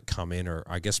people that come in are,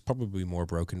 I guess, probably more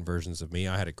broken versions of me.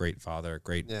 I had a great father,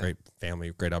 great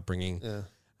family, great upbringing.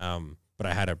 Yeah. But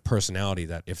I had a personality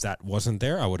that if that wasn't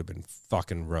there, I would have been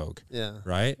fucking rogue. Yeah.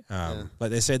 Right?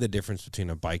 But they say the difference between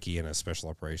a bikie and a special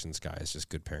operations guy is just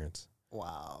good parents.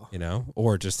 Wow.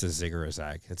 Or just a zig or a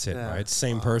zag. That's it, right?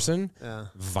 Same person,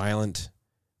 violent,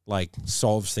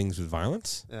 solves things with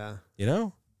violence. Yeah.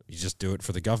 You just do it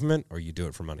for the government or you do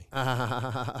it for money.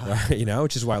 Right?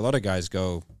 Which is why a lot of guys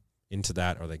go into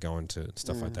that or they go into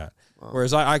stuff like that. Wow.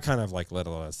 Whereas I kind of let a lot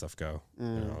of that stuff go.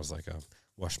 I was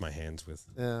wash my hands with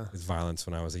violence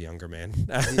when I was a younger man.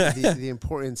 the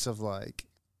importance of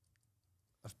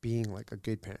being a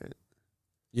good parent.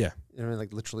 Yeah. You know what I mean?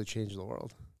 Literally change the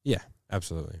world. Yeah,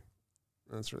 absolutely.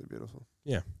 That's really beautiful.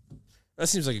 Yeah. That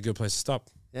seems like a good place to stop.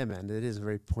 Yeah, man. It is a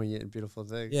very poignant and beautiful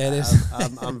thing. Yeah, it is. I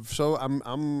don't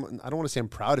want to say I'm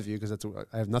proud of you because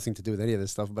I have nothing to do with any of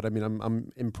this stuff, but I mean,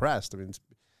 I'm impressed. I mean,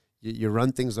 you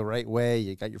run things the right way.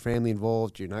 You got your family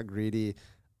involved. You're not greedy.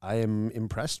 I am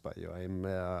impressed by you. I am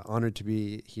honored to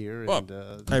be here. Well,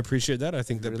 and I appreciate that. I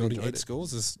think that really building 8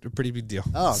 schools is a pretty big deal.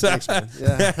 Oh, thanks, man.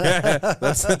 Yeah.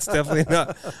 that's definitely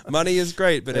not. Money is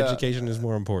great, but education is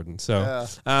more important. So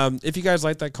if you guys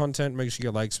like that content, make sure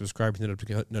you like, subscribe to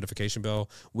the notification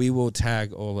bell. We will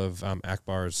tag all of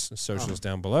Akbar's socials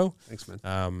down below. Thanks, man.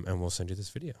 And we'll send you this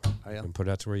video and put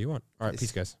it out to where you want. All right,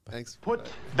 peace, guys. Bye. Thanks. Put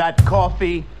that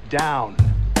coffee down.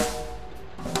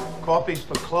 Coffee's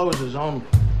for closers only.